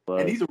know. Right.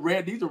 And these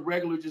are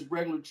regular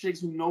chicks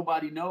who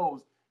nobody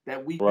knows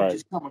that we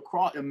just come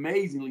across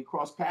amazingly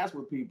cross paths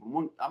with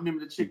people. I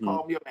remember the chick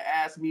called me up and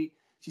asked me.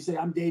 She said,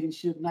 "I'm dating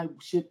Suge Knight.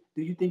 Shit,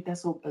 do you think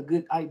that's a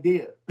good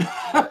idea?"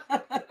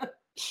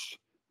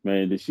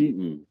 Man, did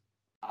she?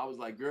 I was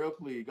like, "Girl,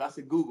 please." I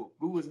said, "Google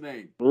his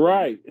name."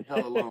 Right.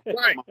 Hell alone.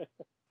 Right.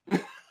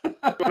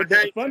 But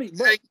the funny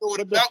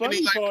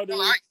part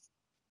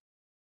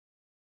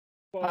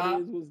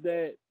was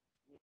that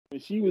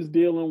when she was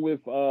dealing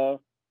with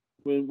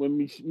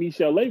when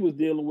Michelle A was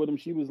dealing with him,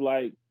 she was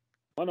like,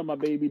 "One of my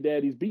baby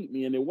daddies beat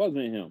me, and it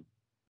wasn't him."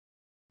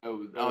 The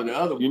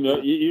other one.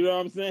 You know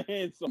what I'm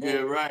saying? So,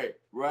 yeah, right.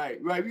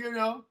 You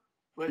know,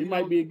 but he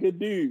might be a good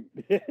dude.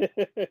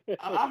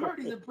 I heard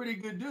he's a pretty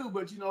good dude,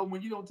 but you know,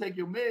 when you don't take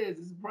your meds,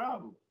 it's a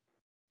problem.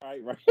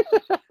 Right.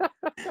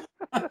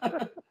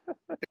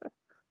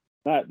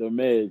 Not the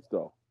meds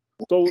though.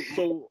 So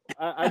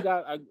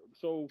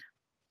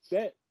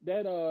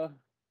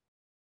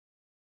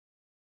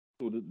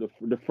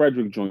the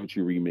Frederick joint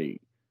you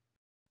remade.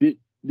 Did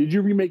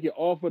you remake it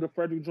off of the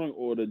Frederick joint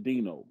or the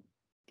Dino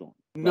joint?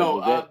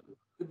 No,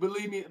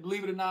 believe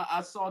it or not,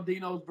 I saw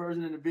Dino's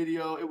version in the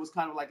video. It was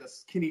kind of like a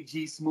Kenny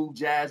G smooth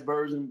jazz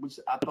version, which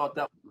I thought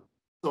that.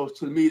 So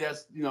to me,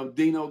 that's, you know,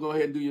 Dino, go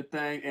ahead and do your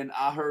thing. And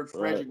I heard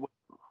Frederick. Right.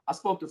 I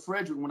spoke to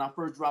Frederick when I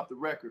first dropped the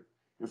record,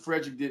 and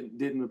Frederick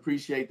didn't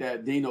appreciate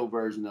that Dino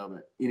version of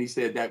it, and he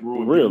said that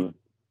ruined. Really?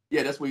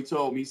 Yeah, that's what he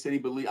told me. He said he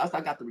believed.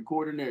 I got the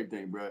recording and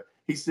everything, bro.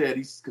 He said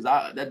because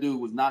that dude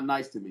was not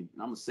nice to me,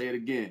 and I'm gonna say it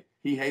again.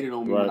 He hated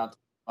on me when I talked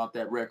about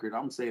that record.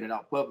 I'm saying it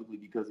out publicly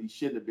because he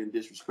shouldn't have been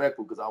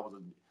disrespectful because I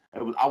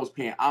was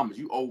paying homage.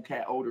 You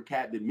older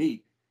cat than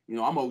me. You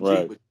know, I'm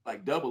OG, but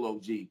like double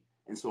OG,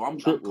 and so I'm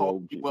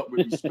calling you up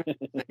with respect.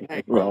 Saying,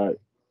 hey, bro,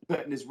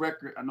 cutting this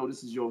record. I know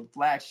this is your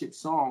flagship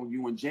song,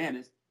 you and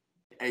Janice.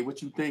 Hey,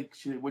 what you think?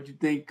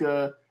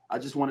 I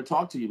just want to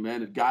talk to you, man.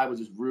 The guy was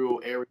just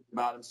real arrogant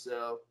about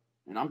himself.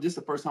 And I'm just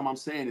the first time I'm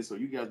saying this, so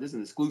you guys, this is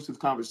an exclusive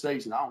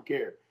conversation. I don't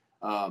care.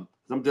 I'm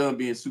done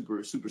being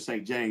super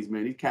St. James,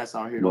 man. These cats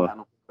out here don't have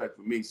no respect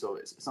for me, so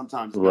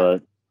sometimes it's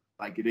not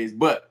like it is.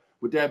 But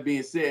with that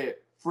being said,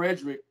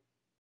 Frederick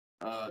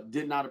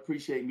did not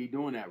appreciate me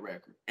doing that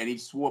record, and he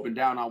swore up and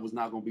down I was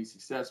not going to be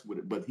successful with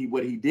it. But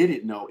what he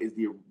didn't know is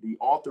the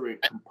author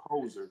and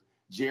composer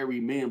Jerry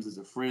Mims is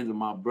a friend of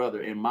my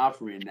brother and my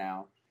friend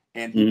now,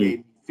 and he gave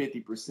me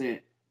 50%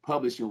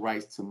 publishing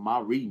rights to my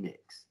remix.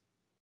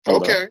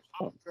 Okay.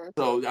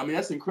 So, I mean,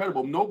 that's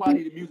incredible. Nobody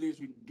in the music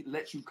industry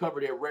lets you cover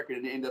their record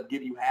and end up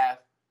giving you half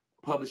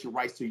publishing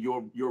rights to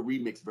your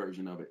remix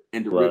version of it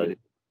and derivative.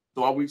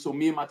 So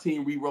me and my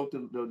team rewrote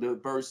the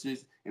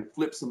verses and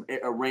flipped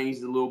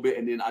arranged a little bit,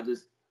 and then I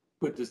just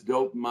put this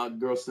my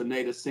girl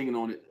Saneda singing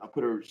on it. I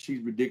put her,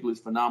 she's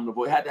ridiculous, phenomenal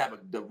voice. It had to have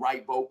the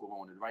right vocal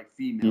on it, the right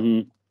female.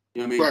 You know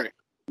what I mean? Right.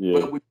 Yeah.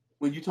 But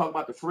when you talk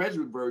about the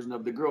Frederick version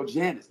of the girl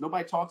Janice,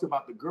 nobody talks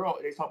about the girl.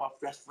 They talk about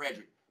that's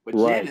Frederick. But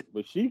Janice,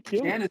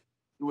 Janice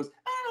was,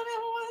 I don't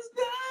ever want to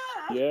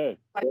stop. Yeah.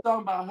 Like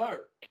talking about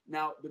her.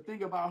 Now, the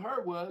thing about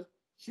her was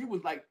she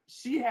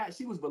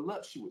was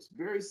voluptuous,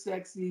 very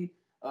sexy,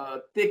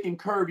 thick and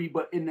curvy.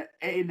 But in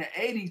the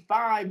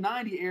 85,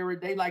 90 era,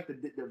 they like the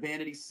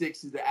Vanity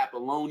Sixes, the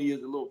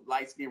Apollonias, the little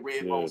light skinned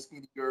red bone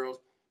skinny girls.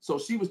 So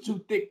she was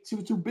too thick,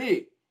 too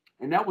big,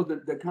 and that was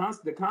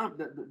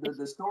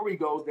the story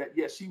goes that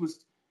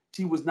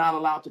she was not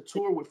allowed to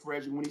tour with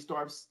Frederick when he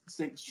started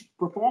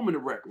performing the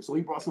record. So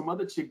he brought some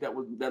other chick that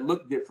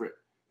looked different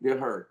than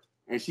her,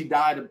 and she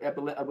died of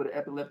with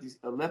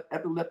an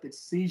epileptic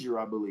seizure,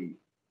 I believe.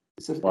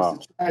 It's a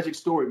tragic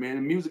story, man.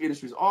 The music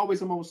industry is always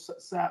the most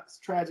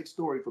tragic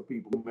story for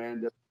people,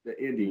 man. The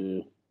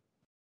indie.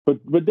 Yeah.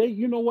 But they,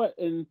 you know what?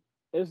 And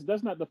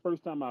that's not the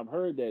first time I've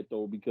heard that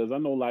though, because I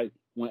know like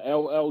when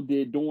LL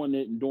did doing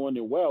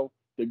it well,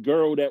 the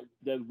girl that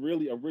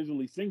really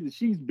originally sings it,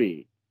 she's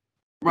big.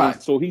 Right.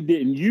 And so he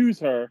didn't use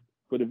her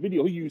for the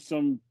video. He used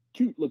some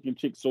cute looking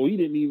chick. So he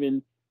didn't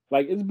even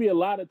like. It's be a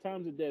lot of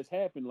times that that's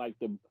happened. Like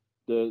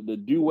the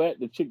duet,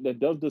 the chick that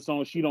does the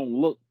song, she don't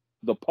look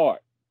the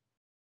part.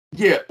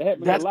 Yeah, it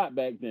happened a lot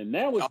back then.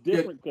 Now it's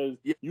different because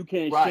you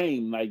can't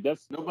shame. Like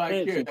that's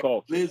nobody cares.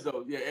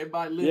 Lizzo,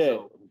 everybody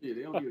Lizzo. Yeah,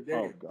 they don't give a damn.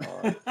 Oh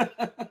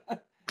God.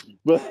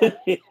 But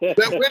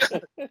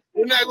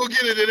we're not gonna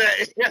get into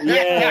that.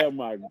 Yeah,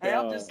 my God. Hey,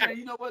 I'm just saying,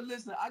 you know what?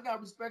 Listen, I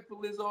got respect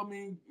for Lizzo. I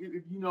mean,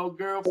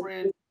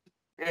 girlfriend.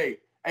 Hey,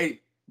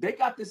 they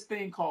got this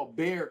thing called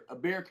a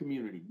bear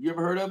community. You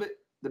ever heard of it?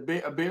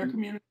 A bear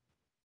community?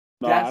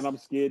 No, and I'm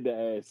scared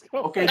to ask.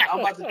 Okay, I'm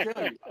about to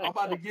tell you. I'm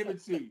about to give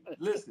it to you.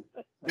 Listen,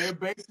 they're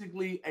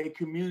basically a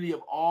community of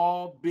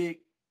all big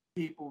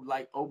people,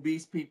 like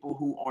obese people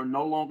who are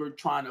no longer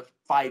trying to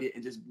fight it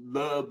and just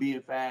love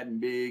being fat and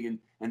big, and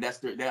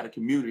they got a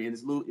community, and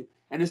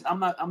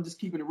I'm just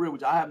keeping it real,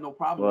 which I have no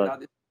problem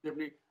with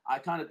that. I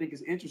kind of think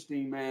it's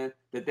interesting, man,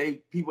 that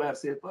people have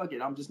said, fuck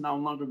it, I'm just no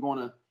longer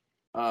going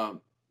to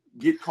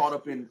get caught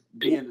up in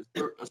being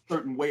a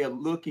certain way of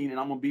looking, and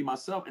I'm gonna be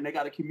myself. And they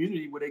got a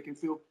community where they can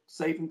feel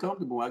safe and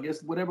comfortable. I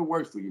guess whatever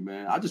works for you,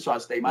 man. I just try to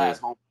stay my ass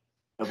home,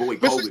 avoid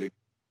COVID.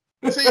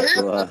 See,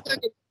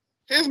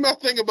 here's my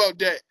thing about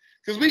that,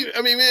 because me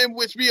and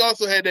Which we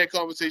also had that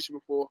conversation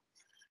before.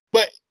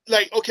 But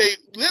like, okay,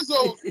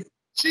 Lizzo,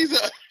 she's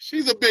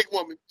a big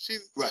woman.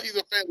 She's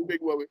a fairly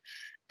big woman,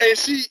 and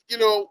she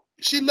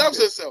loves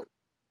herself.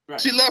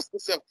 Right. She loves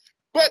herself.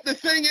 But the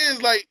thing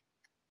is, like,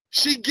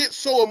 she gets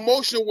so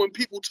emotional when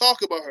people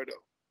talk about her, though.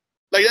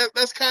 Like,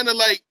 that's kind of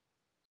like...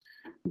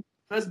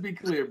 Let's be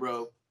clear,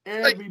 bro.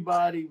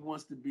 Everybody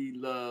wants to be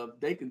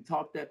loved. They can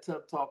talk that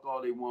tough talk all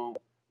they want.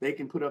 They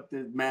can put up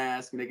the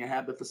mask, and they can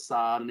have the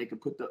facade, and they can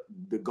put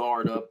the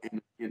guard up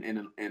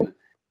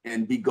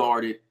and be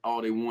guarded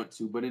all they want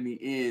to. But in the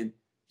end,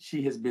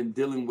 she has been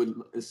dealing with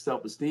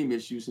self-esteem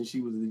issues since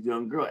she was a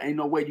young girl. Ain't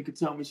no way you could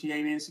tell me she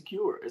ain't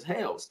insecure as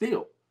hell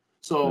still.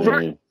 So...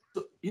 Right.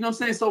 So, you know what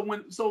I'm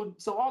saying? So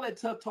all that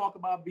tough talk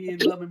about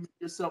loving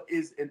yourself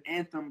is an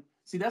anthem.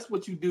 See, that's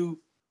what you do.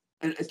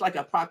 And it's like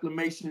a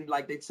proclamation,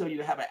 like they tell you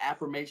to have an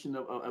affirmation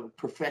of a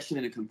profession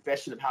and a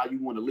confession of how you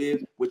want to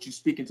live, what you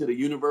speak into the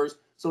universe.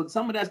 So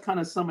some of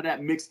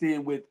that mixed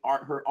in with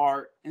her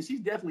art. And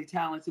she's definitely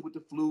talented with the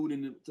flute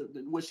and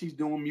what she's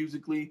doing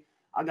musically.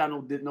 I got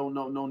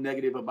no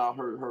negative about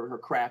her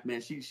craft,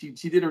 man. She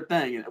did her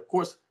thing. And of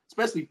course,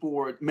 especially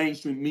for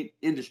mainstream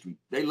industry,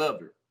 they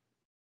loved her.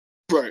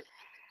 Right.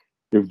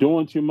 If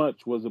doing too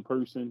much was a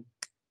person,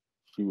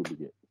 she would be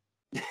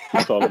good.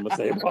 That's all I'm gonna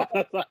say about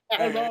that. That's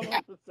all I'm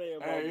gonna say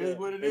about that. It's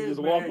what it is, just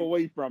walk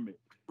away from it.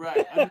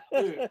 Right.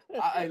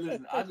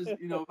 Listen, I just,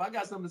 if I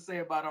got something to say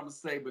about it, I'm gonna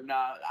say. But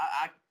nah,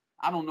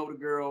 I don't know the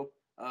girl.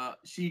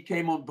 She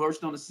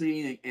burst on the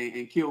scene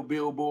and killed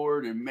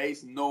Billboard and made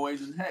some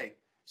noise. And hey,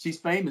 she's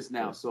famous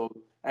now. So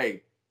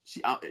hey,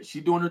 she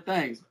doing her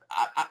things.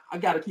 I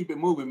got to keep it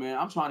moving, man.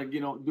 I'm trying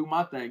to do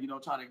my thing.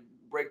 Trying to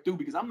break through,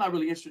 because I'm not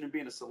really interested in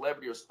being a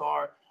celebrity or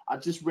star. I'm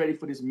just ready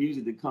for this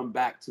music to come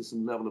back to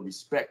some level of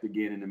respect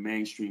again in the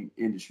mainstream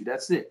industry.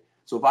 That's it.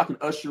 So if I can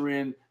usher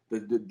in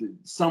the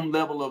some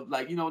level of,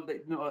 like,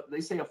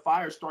 they say a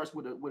fire starts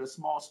with a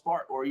small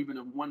spark, or even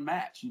a one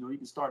match. You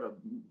can start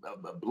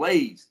a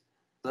blaze.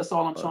 That's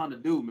all I'm trying to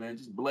do, man.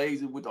 Just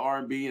blaze it with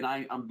R&B, and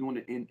I'm doing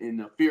it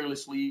in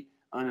fearlessly,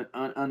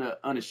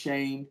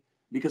 unashamed.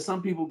 Because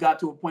some people got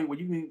to a point where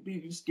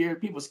you scared.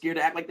 People scared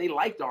to act like they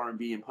liked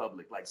R&B in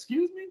public. Like,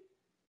 excuse me.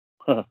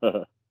 I'm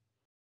talking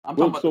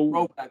about the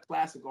throwback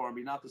classic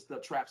R&B, not the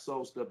stuff, trap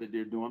soul stuff that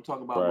they're doing. I'm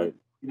talking about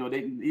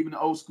even the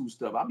old school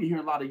stuff. I'll be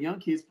hearing a lot of young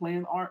kids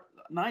playing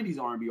 90s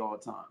R&B all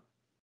the time.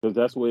 Because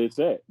that's where it's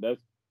at.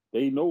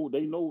 They know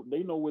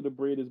where the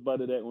bread is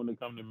buttered at when it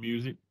comes to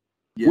music.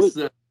 Yes,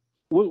 sir.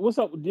 What's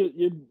up with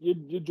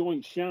your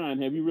joint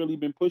Shine? Have you really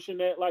been pushing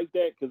that like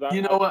that? Because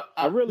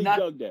I really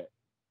dug that.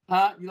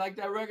 Huh? You like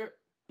that record?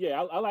 Yeah,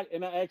 I like,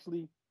 and I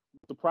actually,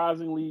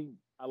 surprisingly,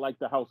 I like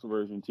the house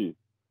version too.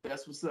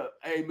 That's what's up.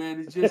 Hey, man,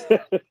 it's just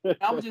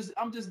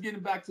I'm just getting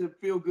back to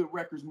feel good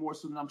records more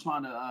so than I'm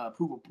trying to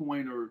prove a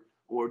point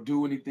or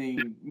do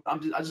anything. I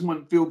just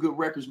want to feel good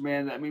records,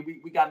 man. I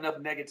mean, we got enough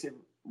negative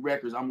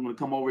records. I'm going to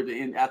come over at the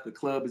end after the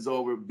club is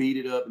over, beat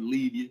it up, and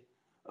leave you.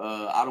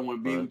 I don't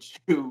want to be with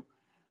you.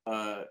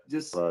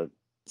 just right.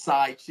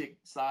 side chick,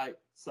 side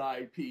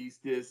piece,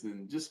 this,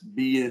 and just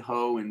being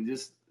hoe, and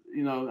just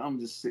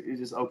it's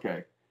just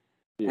okay.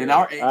 Yeah, and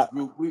our age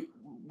group,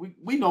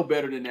 we know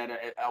better than that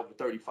at over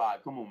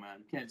 35. Come on, man,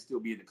 you can't still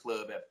be in the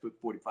club at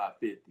 45,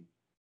 50.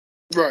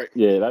 Right.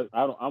 Yeah,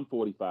 I'm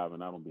 45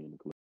 and I don't be in the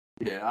club.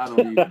 Yeah, I don't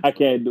either. I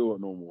can't do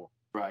it no more.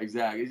 Right,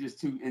 exactly. It's just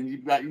too, and you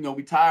got,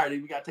 we tired,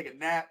 and we got to take a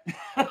nap.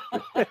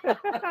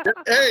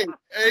 hey,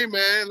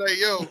 man, like,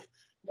 yo,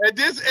 at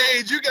this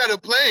age, you got to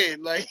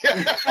plan. Like,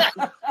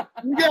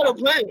 you got to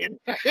plan.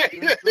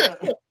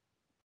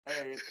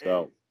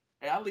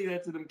 Hey, I'll leave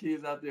that to them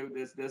kids out there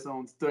that's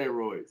on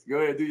steroids. Go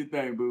ahead, do your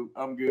thing, boo.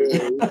 I'm good.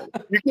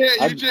 You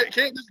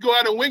can't just go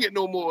out and wing it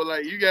no more.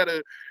 Like, you got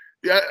to.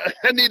 Yeah,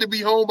 I need to be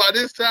home by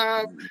this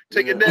time.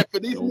 Take a nap for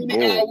these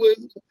many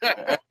hours.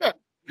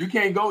 You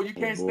can't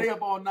stay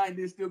up all night and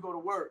then still go to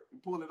work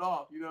and pull it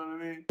off. You know what I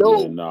mean?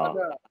 No.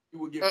 You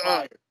will get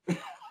fired.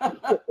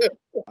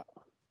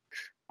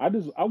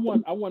 I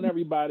want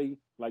everybody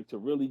like to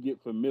really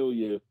get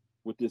familiar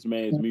with this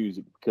man's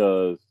music,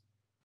 because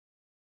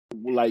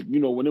like,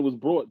 when it was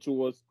brought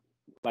to us,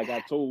 like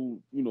I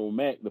told,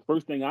 Mac, the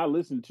first thing I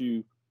listened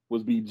to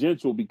was Be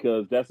Gentle,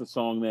 because that's a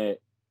song that,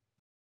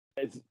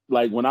 it's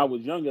like, when I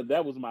was younger,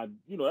 that was my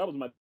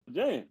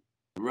jam.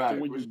 Right. So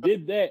when you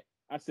did that,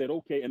 I said,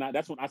 okay. And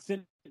that's when I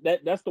sent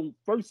that's the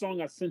first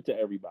song I sent to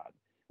everybody.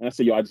 And I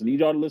said, yo, I just need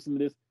y'all to listen to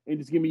this and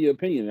just give me your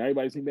opinion. And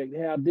everybody said back,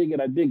 yeah, I dig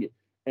it.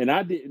 And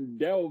I didn't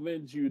delve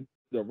into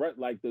the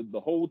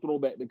whole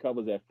throwback to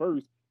covers at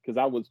first, because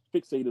I was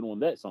fixated on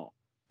that song.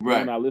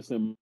 Right. When I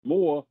listen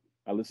more,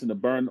 I listen to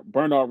Burn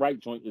All Right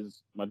joint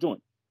is my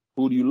joint.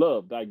 Who Do You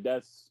Love? Like,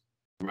 that's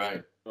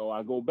right. So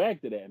I go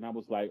back to that, and I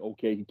was like,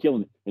 okay, he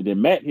killing it. And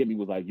then Matt hit me,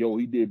 was like, yo,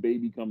 he did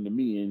Baby Come to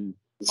Me. And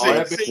he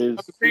went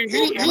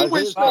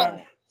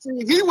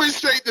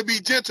straight to Be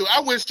Gentle. I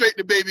went straight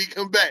to Baby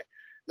Come Back.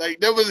 Like,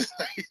 that was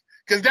like,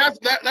 because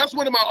that's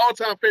one of my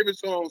all-time favorite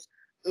songs.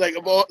 Like,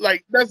 of all,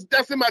 like,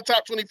 that's in my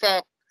top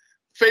 25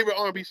 favorite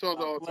R&B songs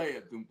of all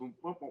time.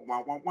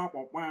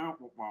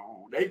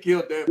 They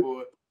killed that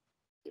boy.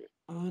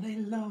 All day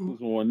long.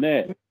 Who's on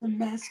that? The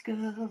mask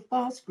of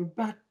false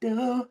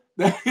vibrato.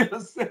 That's what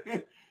I'm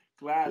saying.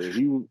 Classic.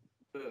 Yeah,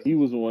 he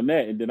was on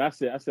that, and then I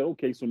said,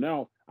 okay, so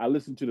now I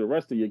listened to the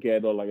rest of your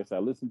catalog. Like I said,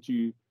 I listened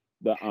to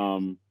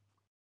the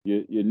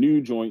your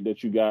new joint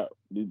that you got,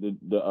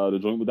 the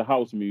joint with the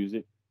house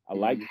music. I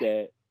like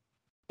that,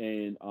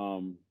 and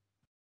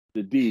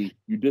the D.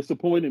 You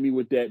disappointed me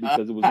with that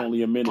because it was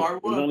only a minute.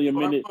 It was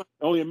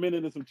only a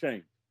minute and some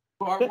change.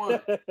 Part one.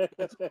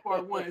 That's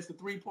part one. It's a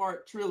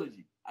 3-part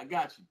trilogy. I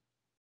got you.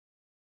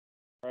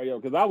 Right, yo,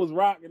 because I was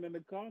rocking in the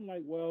car. I'm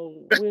like, well,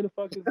 where the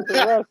fuck is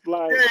the rest?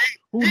 Like,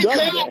 who does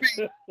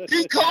that?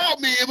 He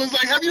called me. It was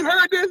like, have you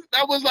heard this?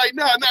 I was like,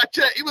 no, not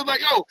yet. He was like,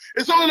 yo,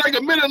 it's only like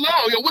a minute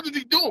long. Yo, what is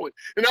he doing?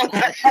 And I'm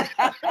like,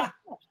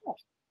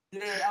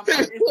 yeah,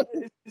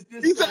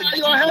 it's he said,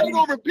 yo, I had it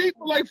over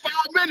people like 5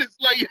 minutes.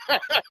 Like,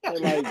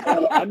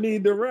 I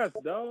need the rest,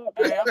 dog.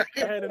 I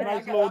had a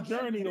nice little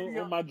journey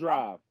on my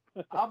drive.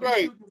 I'll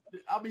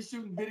be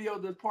shooting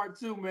videos of part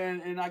 2,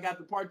 man, and I got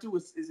the part 2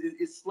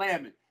 is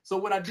slamming. So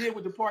what I did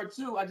with the part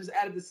 2, I just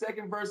added the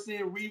second verse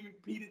in,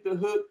 repeated the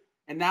hook,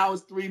 and now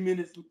it's 3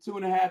 minutes,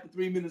 2.5 to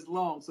 3 minutes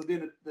long. So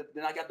then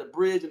I got the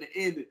bridge and the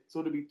end. So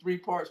it'll be 3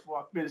 parts before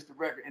I finish the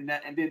record, and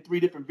then 3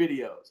 different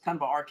videos. Kind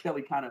of an R.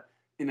 Kelly kind of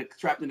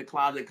trapped in the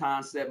closet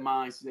concept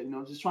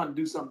mindset. Just trying to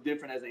do something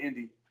different as an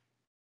indie.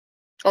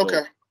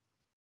 Okay.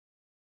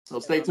 So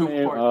stay tuned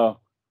for part 2.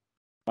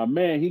 My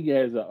man, he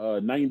has a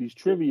 90s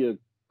trivia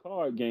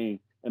card game,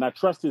 and I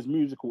trust his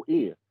musical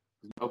ear.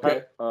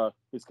 Okay.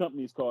 His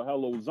company is called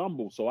Hello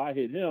Zumble. So I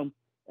hit him,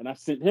 and I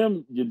sent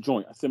him your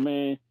joint. I said,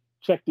 man,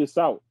 check this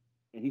out.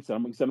 And he said,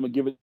 I'm going to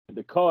give it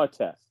the card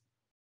test.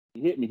 He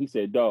hit me. He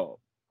said, dog.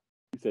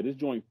 He said, this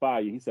joint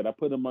fire. He said, I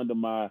put him under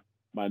my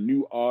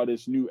new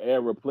artist, new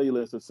era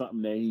playlist or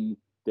something that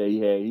he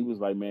had. He was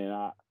like,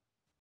 man,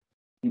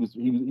 he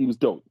was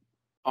dope.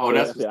 Oh,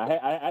 that's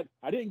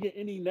I didn't get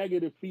any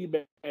negative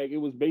feedback. It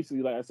was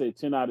basically, like I said,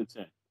 10 out of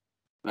 10.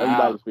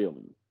 Everybody was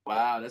feeling it.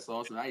 Wow, that's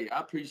awesome. I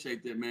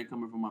appreciate that, man,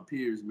 coming from my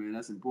peers, man.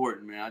 That's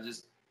important, man.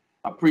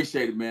 I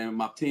appreciate it, man.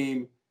 My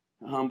team,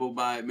 humbled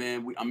by it,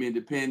 man. I'm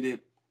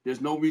independent.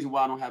 There's no reason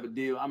why I don't have a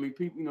deal. I mean,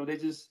 people,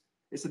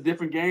 it's a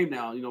different game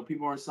now.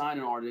 People aren't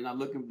signing art. They're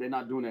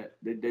not doing that.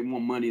 They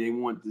want money. They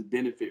want to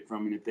benefit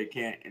from it if they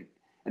can't.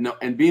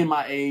 And being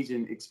my age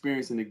and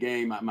experiencing the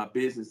game, my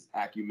business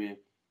acumen,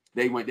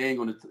 they ain't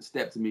going to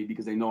step to me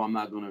because they know I'm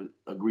not going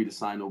to agree to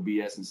sign no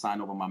BS and sign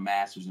over my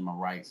masters and my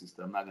rights and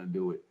stuff. I'm not going to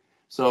do it.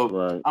 So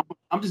right.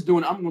 I'm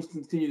going to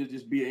continue to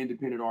just be an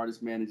independent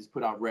artist, man, and just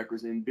put out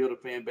records and build a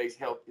fan base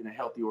in a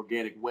healthy,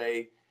 organic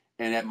way.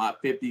 And at my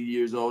 50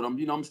 years old, I'm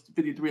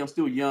 53. I'm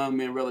still young,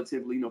 man,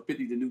 relatively.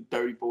 50 to new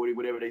 30, 40,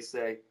 whatever they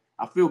say.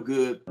 I feel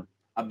good.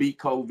 I beat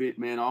COVID,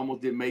 man. I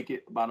almost didn't make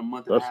it about a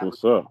month and a half.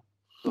 That's what's up.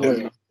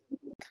 So,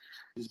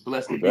 just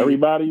blessed to be.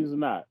 Everybody's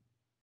not.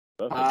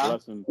 That's a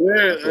blessing.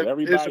 Yeah,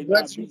 it's a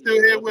blessing.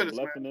 Still here with us,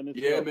 man.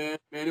 Yeah, man.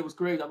 Man, it was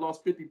crazy. I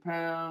lost 50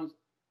 pounds.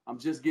 I'm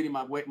just getting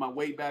my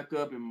weight back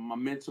up and my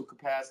mental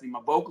capacity.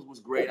 My vocals was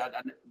great. I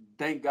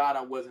thank God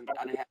I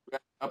didn't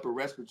have upper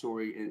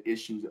respiratory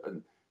issues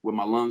where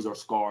my lungs are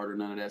scarred or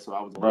none of that. So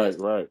I was blessed.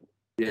 Right.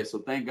 Yeah. So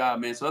thank God,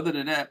 man. So other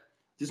than that,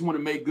 just want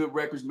to make good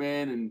records,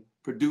 man, and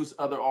produce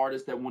other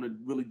artists that want to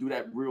really do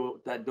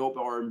that dope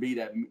R&B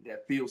that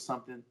feels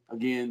something.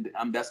 Again,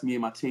 that's me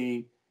and my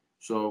team.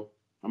 So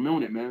I'm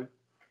on it, man.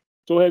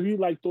 So have you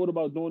like thought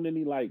about doing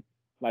any like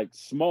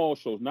small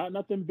shows,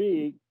 nothing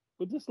big,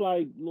 but just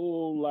like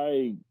little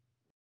like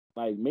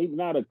maybe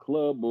not a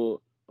club but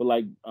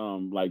like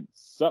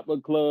supper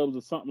clubs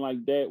or something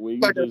like that where you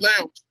like just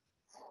a lounge.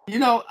 You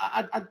know,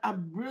 I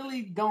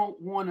really don't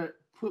want to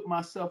put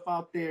myself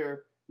out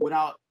there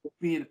without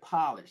being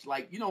polished.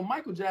 Like, you know,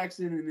 Michael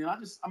Jackson, and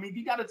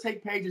you got to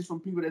take pages from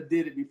people that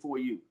did it before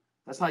you.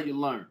 That's how you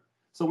learn.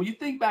 So when you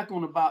think back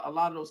on about a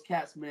lot of those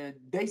cats, man,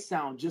 they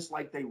sound just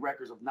like they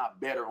records, if not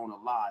better, on a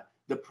live.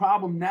 The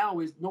problem now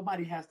is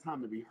nobody has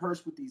time to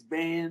rehearse with these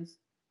bands.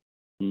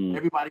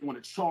 Everybody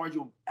want to charge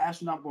you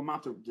astronomical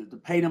amount to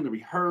pay them to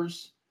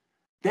rehearse.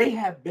 They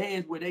have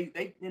bands where they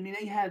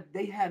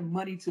had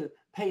money to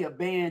pay a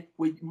band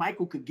where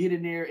Michael could get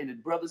in there and the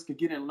brothers could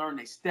get in and learn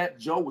their step.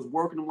 Joe was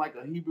working them like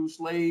a Hebrew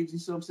slaves. You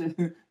see what I'm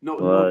saying?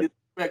 No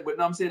disrespect, but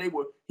no, I'm saying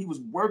he was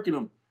working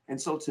them. And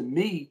so to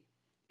me,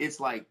 it's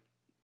like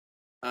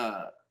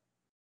I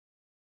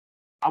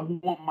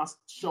want my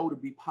show to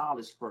be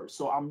polished first.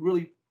 So I'm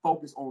really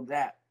focused on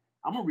that.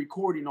 I'm a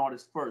recording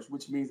artist first,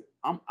 which means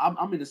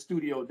I'm in the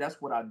studio.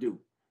 That's what I do.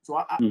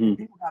 So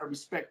people got to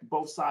respect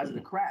both sides of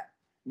the craft.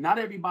 Not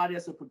everybody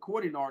that's a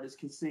recording artist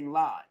can sing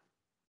live,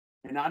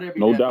 and not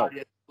everybody that's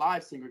a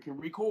live singer can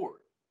record.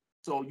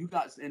 So you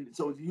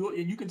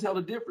can tell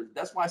the difference.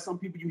 That's why some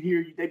people you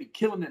hear they be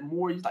killing it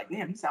more. You're like,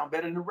 damn, he sound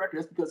better than the record.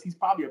 That's because he's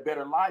probably a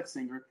better live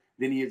singer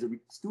than he is a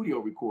studio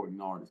recording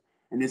artist.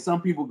 And then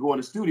some people go in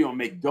the studio and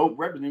make dope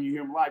records, and then you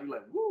hear them live, you're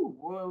like, woo,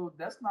 well,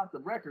 that's not the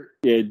record.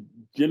 Yeah,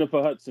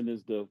 Jennifer Hudson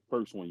is the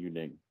first one you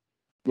named.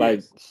 Like,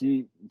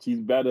 yes. She's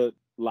better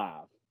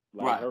live.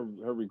 Like, her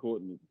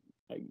recording,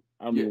 like,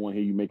 I don't even want to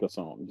hear you make a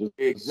song.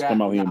 Just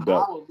come out here and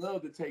belt. I would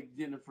love to take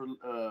Jennifer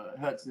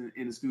Hudson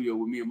in the studio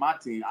with me and my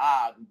team.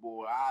 I'm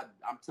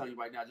telling you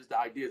right now, just the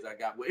ideas I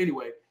got. Well,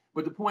 anyway,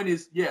 but the point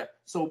is,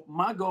 so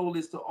my goal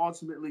is to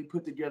ultimately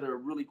put together a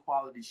really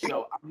quality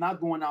show. I'm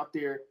not going out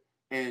there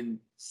and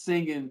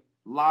singing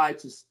live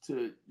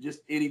to just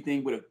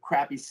anything with a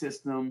crappy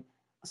system,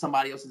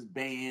 somebody else's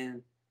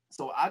band.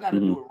 So I got to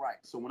do it right.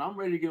 So when I'm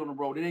ready to get on the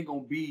road, it ain't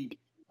gonna be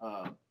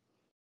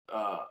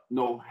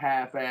no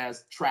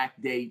half-ass track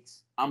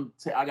dates. I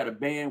got a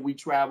band. We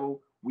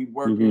travel. We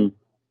working.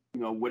 You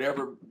know,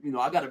 whatever. You know,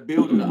 I got to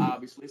build it.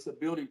 Obviously, it's a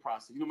building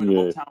process. You know, when the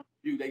Motown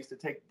do, they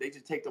just take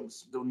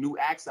the new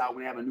acts out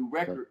when they have a new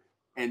record,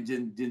 and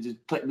just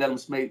let them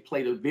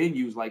play the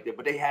venues like that.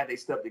 But they had their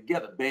stuff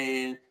together,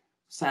 band,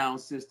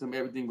 sound system,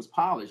 everything was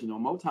polished. You know,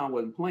 Motown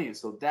wasn't playing,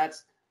 so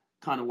that's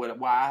kind of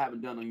why I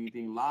haven't done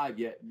anything live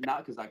yet. Not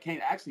because I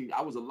can't. Actually,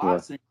 I was a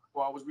live singer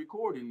before I was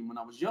recording when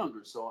I was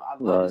younger, so I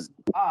love to sing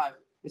live.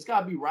 It's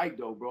got to be right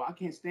though, bro. I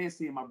can't stand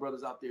seeing my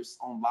brothers out there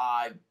on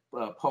live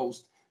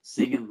post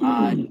singing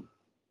live,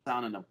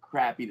 sounding up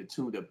crappy.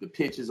 The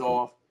pitch is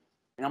off,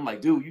 and I'm like,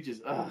 dude, you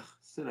just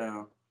sit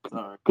down.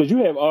 Sorry. Because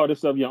you have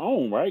artists of your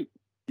own, right?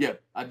 Yeah,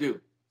 I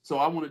do. So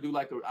I want to do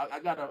like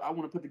I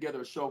want to put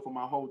together a show for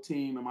my whole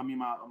team and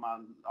my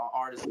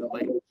artists and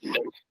label. Yeah,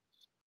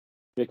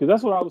 because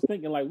that's what I was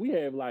thinking. Like, we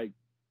have like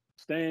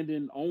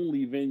standing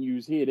only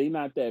venues here. They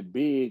not that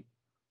big.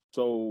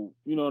 So,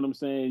 you know what I'm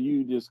saying?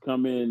 You just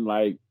come in,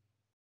 like,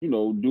 you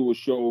know, do a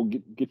show,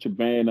 get your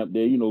band up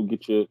there, you know,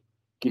 get your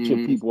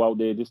people out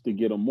there just to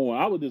get them more.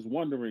 I was just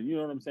wondering, you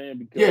know what I'm saying?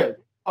 Because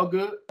all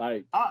good.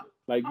 Like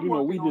you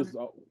know,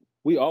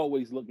 we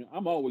always looking.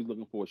 I'm always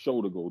looking for a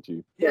show to go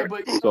to. Yeah,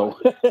 but you know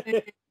what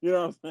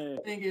I'm saying?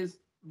 The thing is,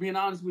 being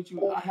honest with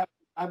you, I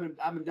haven't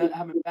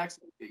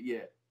vaccinated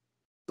yet.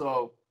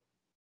 So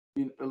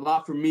a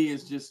lot for me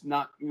is just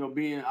not, you know,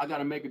 I got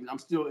to make it. I'm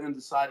still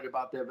undecided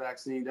about that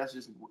vaccine. That's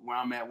just where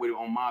I'm at with it.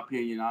 On my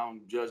opinion, I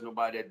don't judge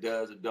nobody that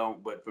does or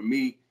don't. But for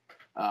me,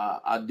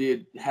 I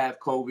did have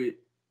COVID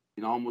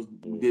and almost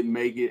didn't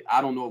make it.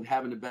 I don't know if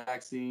having the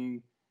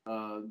vaccine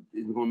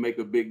is going to make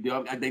a big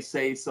deal. They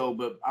say so,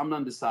 but I'm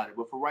undecided.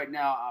 But for right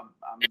now,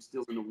 I'm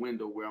still in the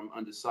window where I'm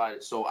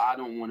undecided. So I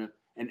don't want to.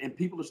 And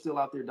people are still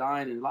out there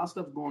dying, and a lot of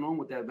stuff going on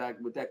with that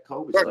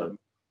COVID stuff.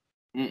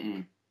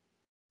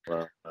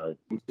 Right.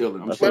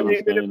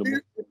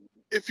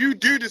 If you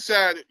do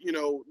decide, you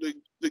know,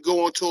 to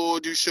go on tour,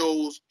 do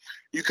shows,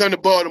 you come to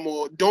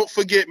Baltimore, don't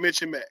forget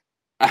Mitch and Mac.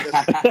 Hey,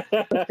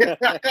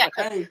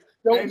 I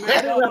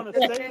didn't want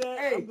to say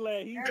that. I'm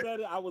glad he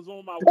said it. I was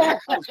on my way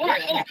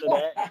to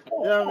that.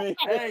 You know what I mean?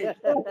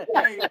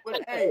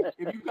 Hey,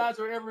 if you guys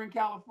are ever in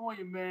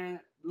California, man,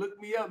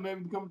 look me up,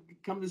 man. Come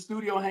to the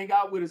studio and hang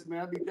out with us,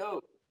 man. That'd be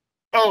dope.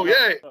 Oh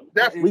yeah,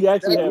 definitely. We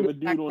actually have a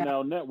dude on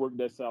our network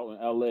that's out in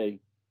LA.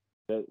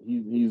 That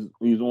he's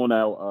on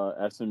our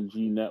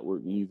SMG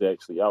network, and he's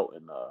actually out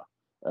in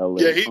LA.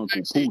 Yeah, he's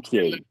Uncle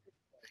Poochie.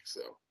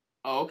 So.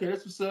 Oh, okay,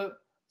 that's what's up.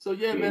 So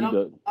yeah,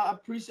 man, I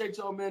appreciate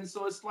y'all, man.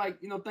 So it's like,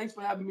 thanks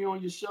for having me on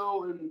your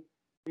show, and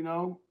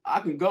I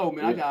can go,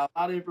 man. I got a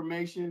lot of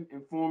information,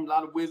 informed, a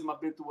lot of wisdom.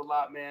 I've been through a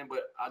lot, man,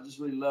 but I just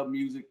really love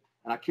music,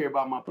 and I care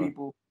about my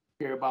people,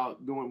 care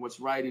about doing what's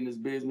right in this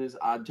business.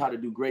 I try to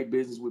do great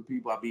business with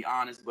people. I'll be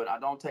honest, but I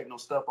don't take no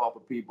stuff off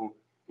of people,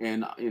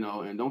 and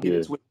and don't get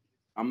it twisted.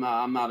 I'm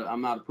not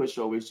a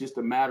pushover. It's just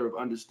a matter of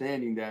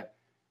understanding that,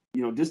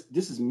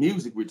 this is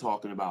music we're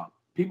talking about.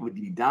 People would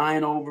be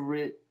dying over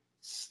it,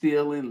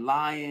 stealing,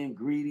 lying,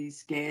 greedy,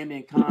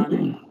 scamming,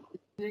 conning.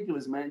 It's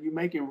ridiculous, man. You're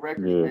making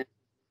records, man.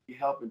 You're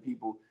helping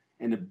people,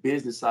 and the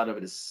business side of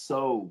it is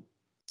so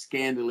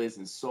scandalous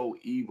and so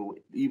evil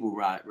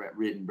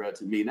written, bro.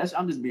 To me,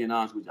 I'm just being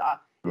honest with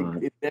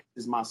you. It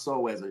vexes my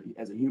soul as a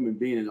human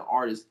being and an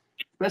artist,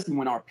 especially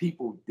when our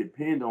people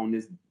depend on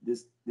this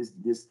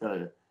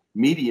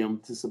medium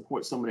to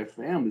support some of their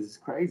families. It's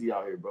crazy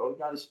out here, bro.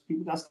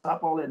 People got to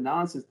stop all that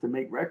nonsense to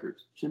make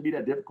records. Shouldn't be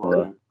that difficult,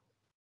 man.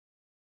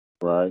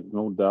 Right,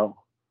 no doubt.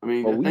 I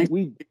mean,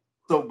 we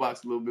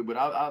soapbox a little bit, but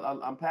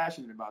I'm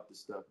passionate about this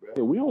stuff, bro.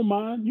 Yeah, we don't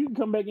mind. You can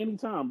come back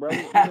anytime, bro.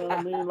 You know what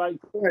I mean? Like,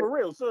 for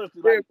real,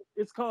 seriously. Like,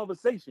 it's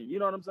conversation. You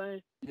know what I'm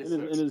saying? Yes,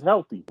 and it's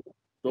healthy.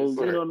 So, you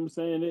know what I'm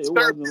saying? It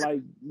wasn't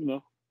like,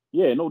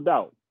 yeah, no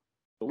doubt.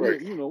 So,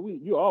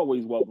 you're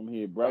always welcome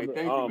here, brother. Hey,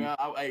 thank you, man.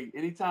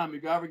 Anytime,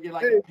 if you ever get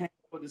like a panel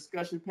or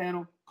discussion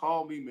panel,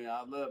 call me, man.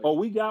 I love it. Oh,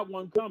 we got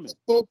one coming.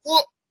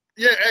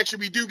 Actually,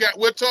 we do got.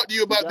 We'll talk to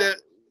you about that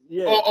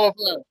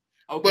offline.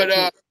 Okay,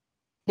 but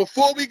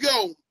before we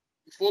go,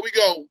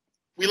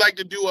 we like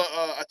to do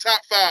a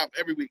top 5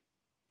 every week.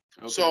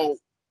 Okay. So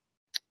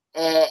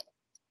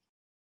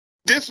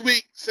this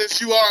week,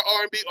 since you are an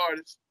R&B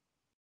artist,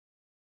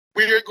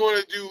 we are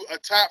going to do a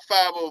top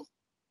 5 of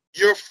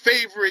your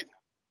favorite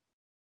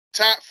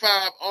top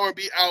 5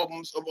 R&B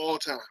albums of all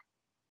time.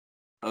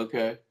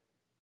 Okay.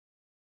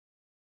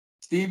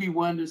 Stevie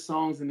Wonder,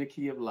 Songs in the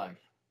Key of Life.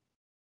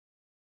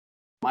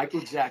 Michael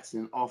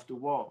Jackson, Off the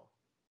Wall.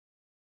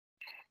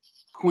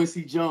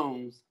 Quincy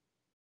Jones,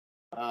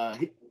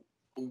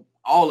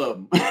 all of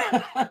them.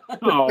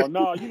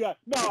 No, you got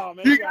man.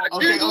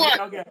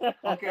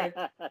 Okay.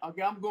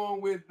 I'm going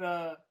with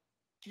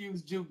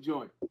Q's Juke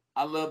Joint.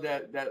 I love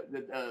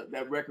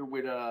that record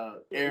with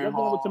Aaron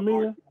Hall. With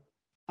Tamia?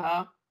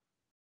 Huh?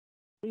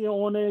 You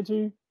on there,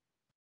 G?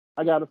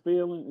 I Got a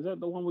Feeling. Is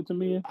that the one with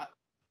Tamia?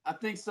 I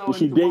think so.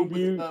 She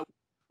debuted.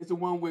 It's the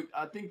one with,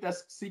 I think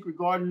that's Secret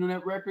Garden on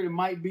that record. It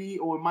might be,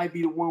 or it might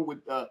be the one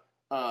with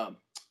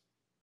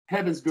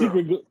Heaven's Girl.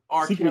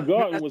 Secret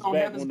Garden was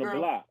back on the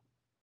block.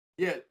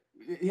 Yeah,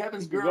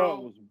 Heaven's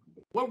Girl.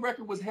 What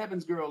record was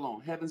Heaven's Girl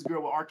on? Heaven's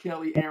Girl with R.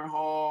 Kelly, Aaron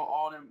Hall,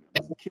 all them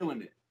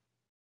killing it.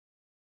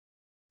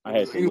 I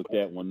had to look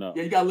that one up.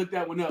 Yeah, you gotta look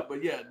that one up.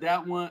 But yeah,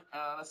 that one.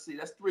 Let's see,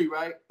 that's 3,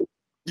 right?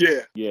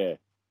 Yeah.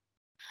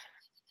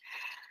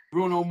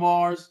 Bruno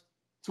Mars,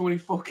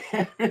 24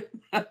 Karat.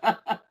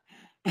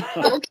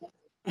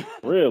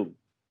 Really?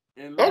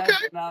 And last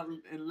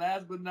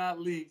but not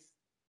least,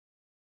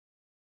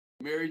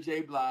 Mary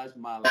J. Blige,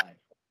 My Life.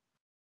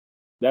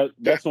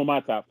 That's on my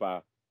top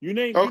 5. You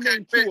named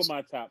 2 of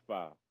my top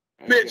 5.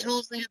 Mitch,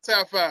 who's in your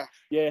top 5?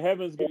 Yeah,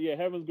 Heaven's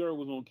Girl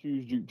was on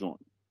Q's Juke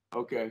Joint.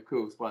 Okay,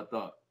 cool. That's what I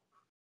thought.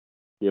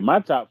 Yeah, my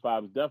top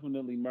 5 is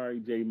definitely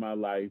Mary J. My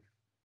Life.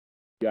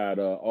 Got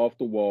Off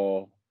the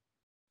Wall.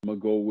 I'm gonna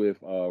go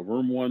with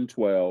Room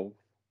 112.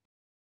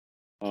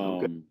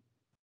 Okay.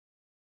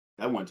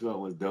 That 112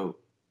 was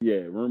dope. Yeah,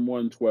 Room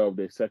 112,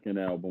 their second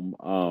album.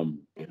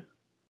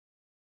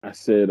 I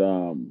said,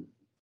 God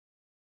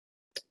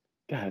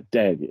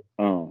dang it.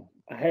 I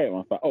had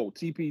one.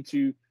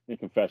 TP2 and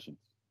Confessions.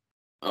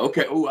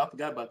 Okay. Oh, I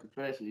forgot about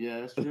Confessions. Yeah,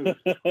 that's true.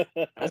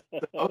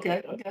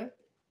 Okay.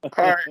 All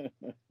right.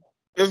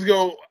 Let's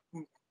go.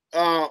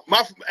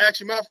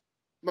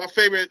 My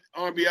favorite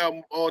R&B album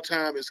of all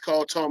time is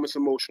called Thomas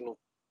Emotional.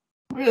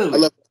 Really? I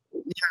love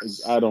it.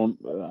 Yes. I don't.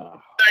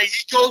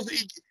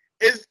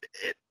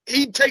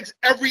 He takes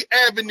every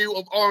avenue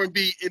of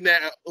R&B on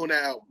that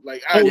album.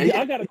 Like,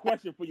 I got a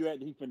question for you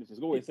after he finishes.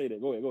 Go ahead, say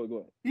that. Go ahead.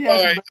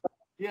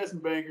 He has some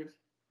bangers.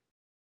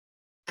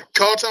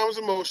 Call Thomas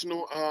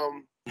Emotional.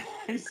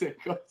 He said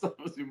Call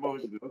Thomas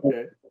Emotional.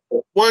 Okay.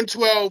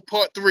 112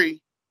 Part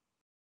 3.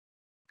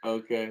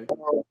 Okay.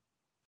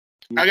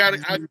 I'm going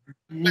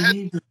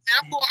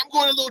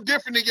a little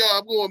different than y'all.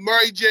 I'm going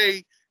Mary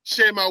J.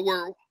 Share My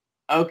World.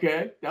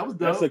 Okay, that was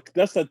dope.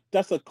 That's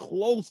a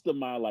close to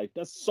My Life.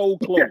 That's so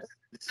close.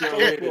 So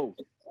close.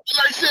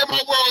 I like Share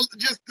My World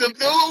just a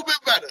little bit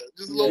better.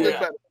 Just a little bit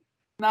better.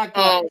 Not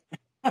quite.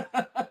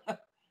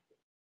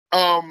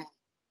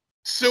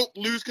 Silk,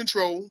 Lose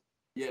Control.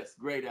 Yes,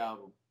 great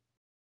album.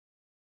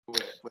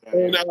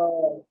 And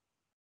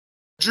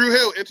Dru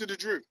Hill, Into the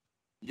Dru.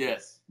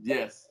 Yes.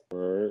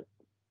 Word.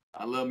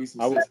 I love me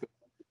some Cisco.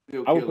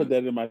 I would put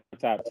that in my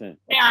top 10.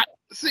 Yeah,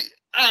 see,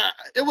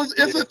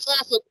 it's a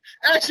toss-up.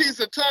 Actually, it's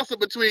a toss-up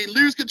between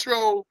Lose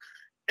Control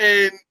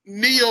and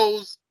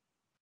Neo's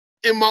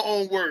In My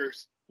Own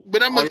Words.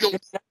 But I'm going to go.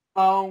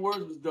 My Own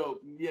Words was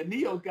dope. Yeah,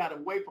 Neo got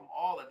away from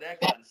all of that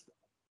kind of stuff.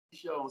 He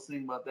sure don't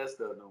sing about that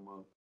stuff no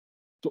more.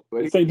 So,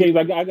 St. James,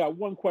 I got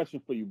one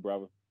question for you,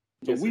 brother.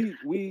 So Yes,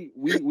 we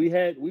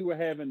were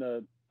having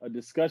a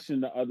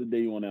discussion the other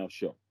day on our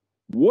show.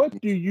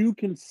 What do you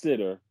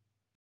consider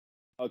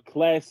a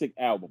classic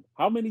album?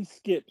 How many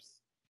skips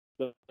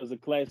does a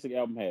classic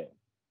album have?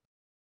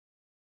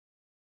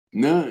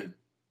 None.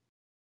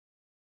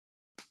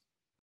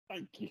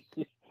 Thank you.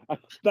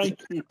 Thank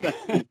you.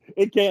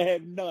 It can't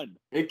have none.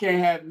 It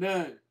can't have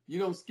none. You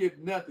don't skip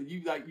nothing.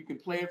 You can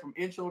play it from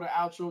intro to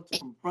outro,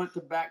 from front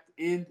to back,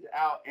 in to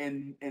out,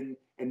 and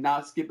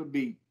not skip a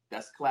beat.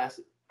 That's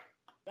classic.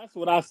 That's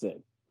what I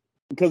said.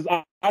 Because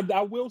I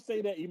will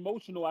say that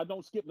emotional, I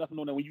don't skip nothing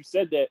on that. When you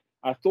said that,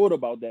 I thought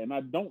about that, and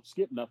I don't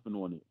skip nothing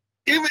on it.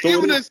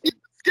 Even the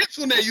skips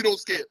on there, you don't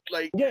skip.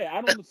 Like, yeah,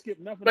 I don't skip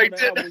nothing like on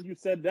the album. When you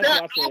said that's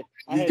why I said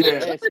I had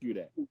to ask you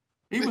that.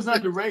 He was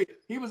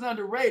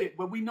underrated,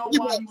 but we know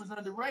why he was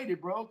underrated,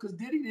 bro. Because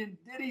Diddy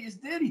is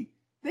Diddy.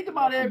 Think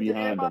about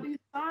everybody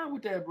signed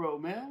with that, bro,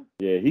 man.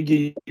 Yeah, he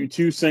gave you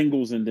 2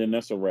 singles, and then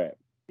that's a wrap.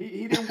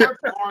 He didn't work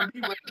for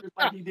R&B records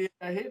like he did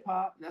at hip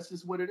hop. That's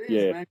just what it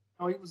is, man. You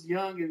know, he was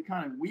young and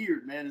kind of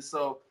weird, man.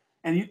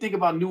 And you think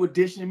about New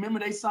Edition. Remember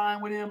they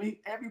signed with him.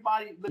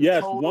 Everybody.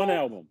 Yes, one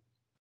album.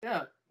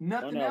 Yeah,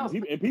 nothing else.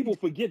 And people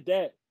forget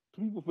that.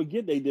 People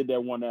forget they did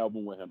that one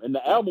album with him, and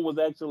the album was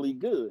actually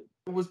good.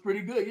 It was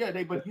pretty good,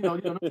 yeah. But you know,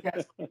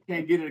 cats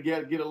can't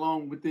get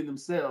along within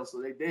themselves, so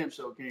they damn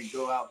sure can't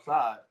go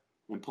outside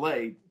and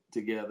play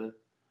together.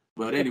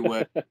 But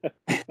anyway,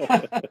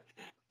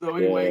 so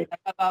anyway, I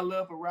got a lot of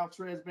love for Ralph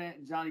Tresvant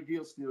and Johnny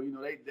Gill still. You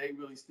know, they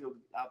really still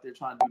out there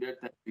trying to do their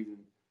thing, and,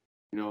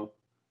 you know.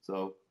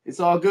 So it's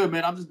all good,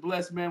 man. I'm just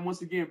blessed, man.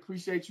 Once again,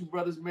 appreciate you,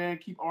 brothers, man.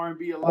 Keep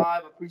R&B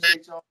alive.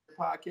 Appreciate y'all for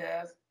the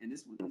podcast, and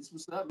this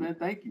what's up, man.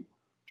 Thank you.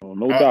 Oh,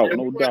 no doubt,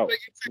 no doubt.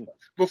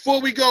 Before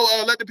we go,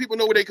 let the people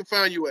know where they can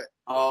find you at.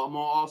 I'm on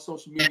all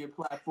social media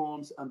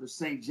platforms under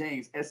St.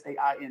 James,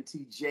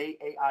 SaintJaimz,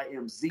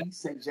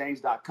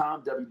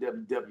 stjames.com,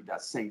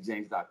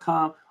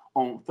 www.stjames.com,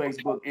 on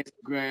Facebook,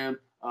 Instagram,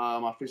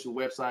 my official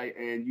website,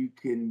 and you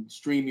can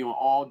stream me on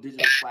all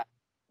digital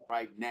platforms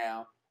right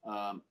now.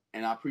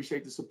 And I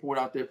appreciate the support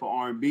out there for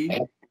R&B.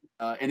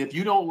 And if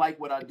you don't like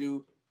what I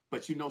do,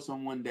 but you know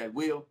someone that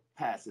will,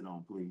 pass it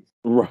on, please.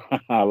 Right,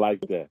 I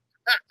like that.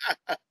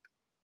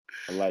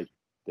 I like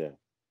that.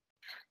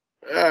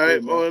 All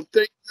right, well,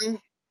 thank you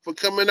for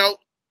coming out.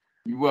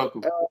 You're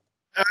welcome.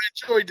 I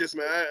enjoyed this,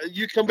 man.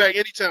 You come back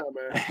anytime,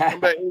 man. Come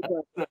back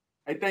anytime.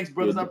 Hey, thanks,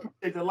 brothers. I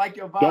appreciate it. I like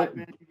your vibe,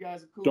 man. You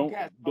guys are cool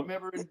cats. If I'm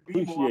ever in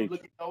B-More, I'm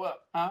looking to go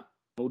up, huh?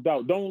 No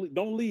doubt.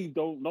 Don't leave.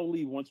 Don't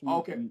leave once we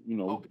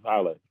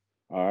highlight.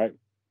 All right.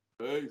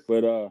 Peace.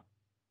 But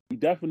we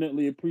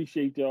definitely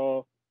appreciate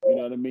y'all. You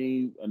know what I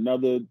mean?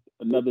 Another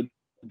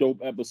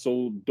dope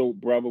episode, dope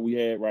brother we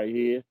had right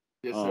here.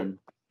 Yes, sir.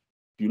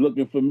 If you're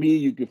looking for me,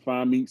 you can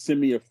find me. Send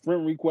me a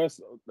friend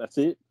request. That's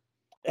it.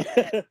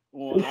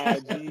 On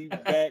IG,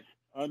 back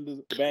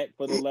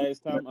for the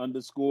last time,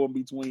 _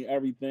 between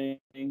everything.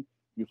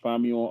 You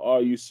find me on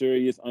Are You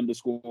Serious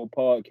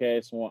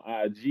 _podcast on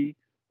IG.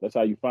 That's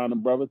how you find them,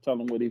 brother. Tell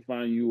them where they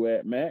find you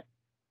at, Mac.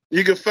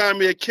 You can find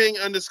me at King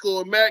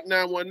 _Mac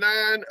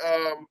 919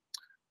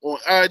 on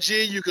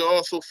IG. You can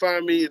also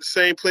find me at the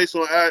same place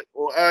on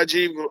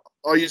IG.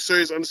 Are You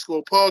Serious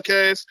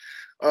 _podcast.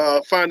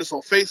 Find us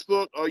on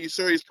Facebook. Are You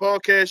Serious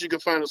podcast. You can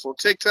find us on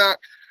TikTok.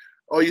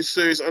 Are You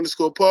Serious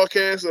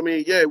 _podcast. I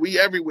mean, yeah, we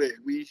everywhere.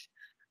 We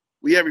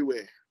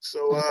everywhere.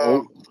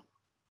 So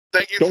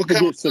thank you for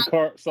coming. Don't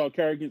forget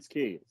Sarkar Against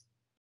Kids.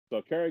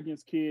 Sarkar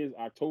Against Kids,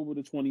 October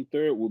the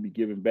 23rd, will be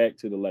giving back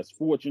to the less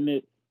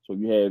fortunate. So if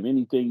you have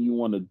anything you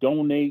want to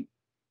donate,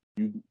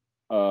 you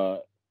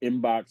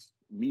inbox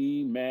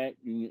me, Mac.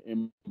 You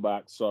can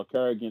inbox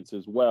Sarkar Against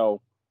as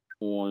well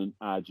on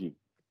IG.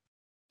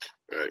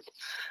 Right.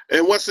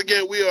 And once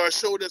again, we are a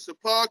show that's a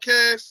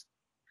podcast.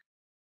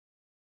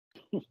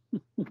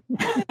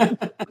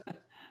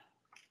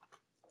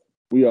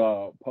 We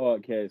are a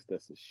podcast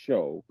that's a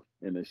show,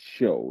 and a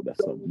show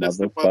that's a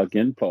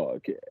motherfucking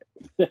podcast.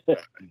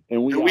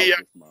 And we out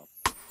this month.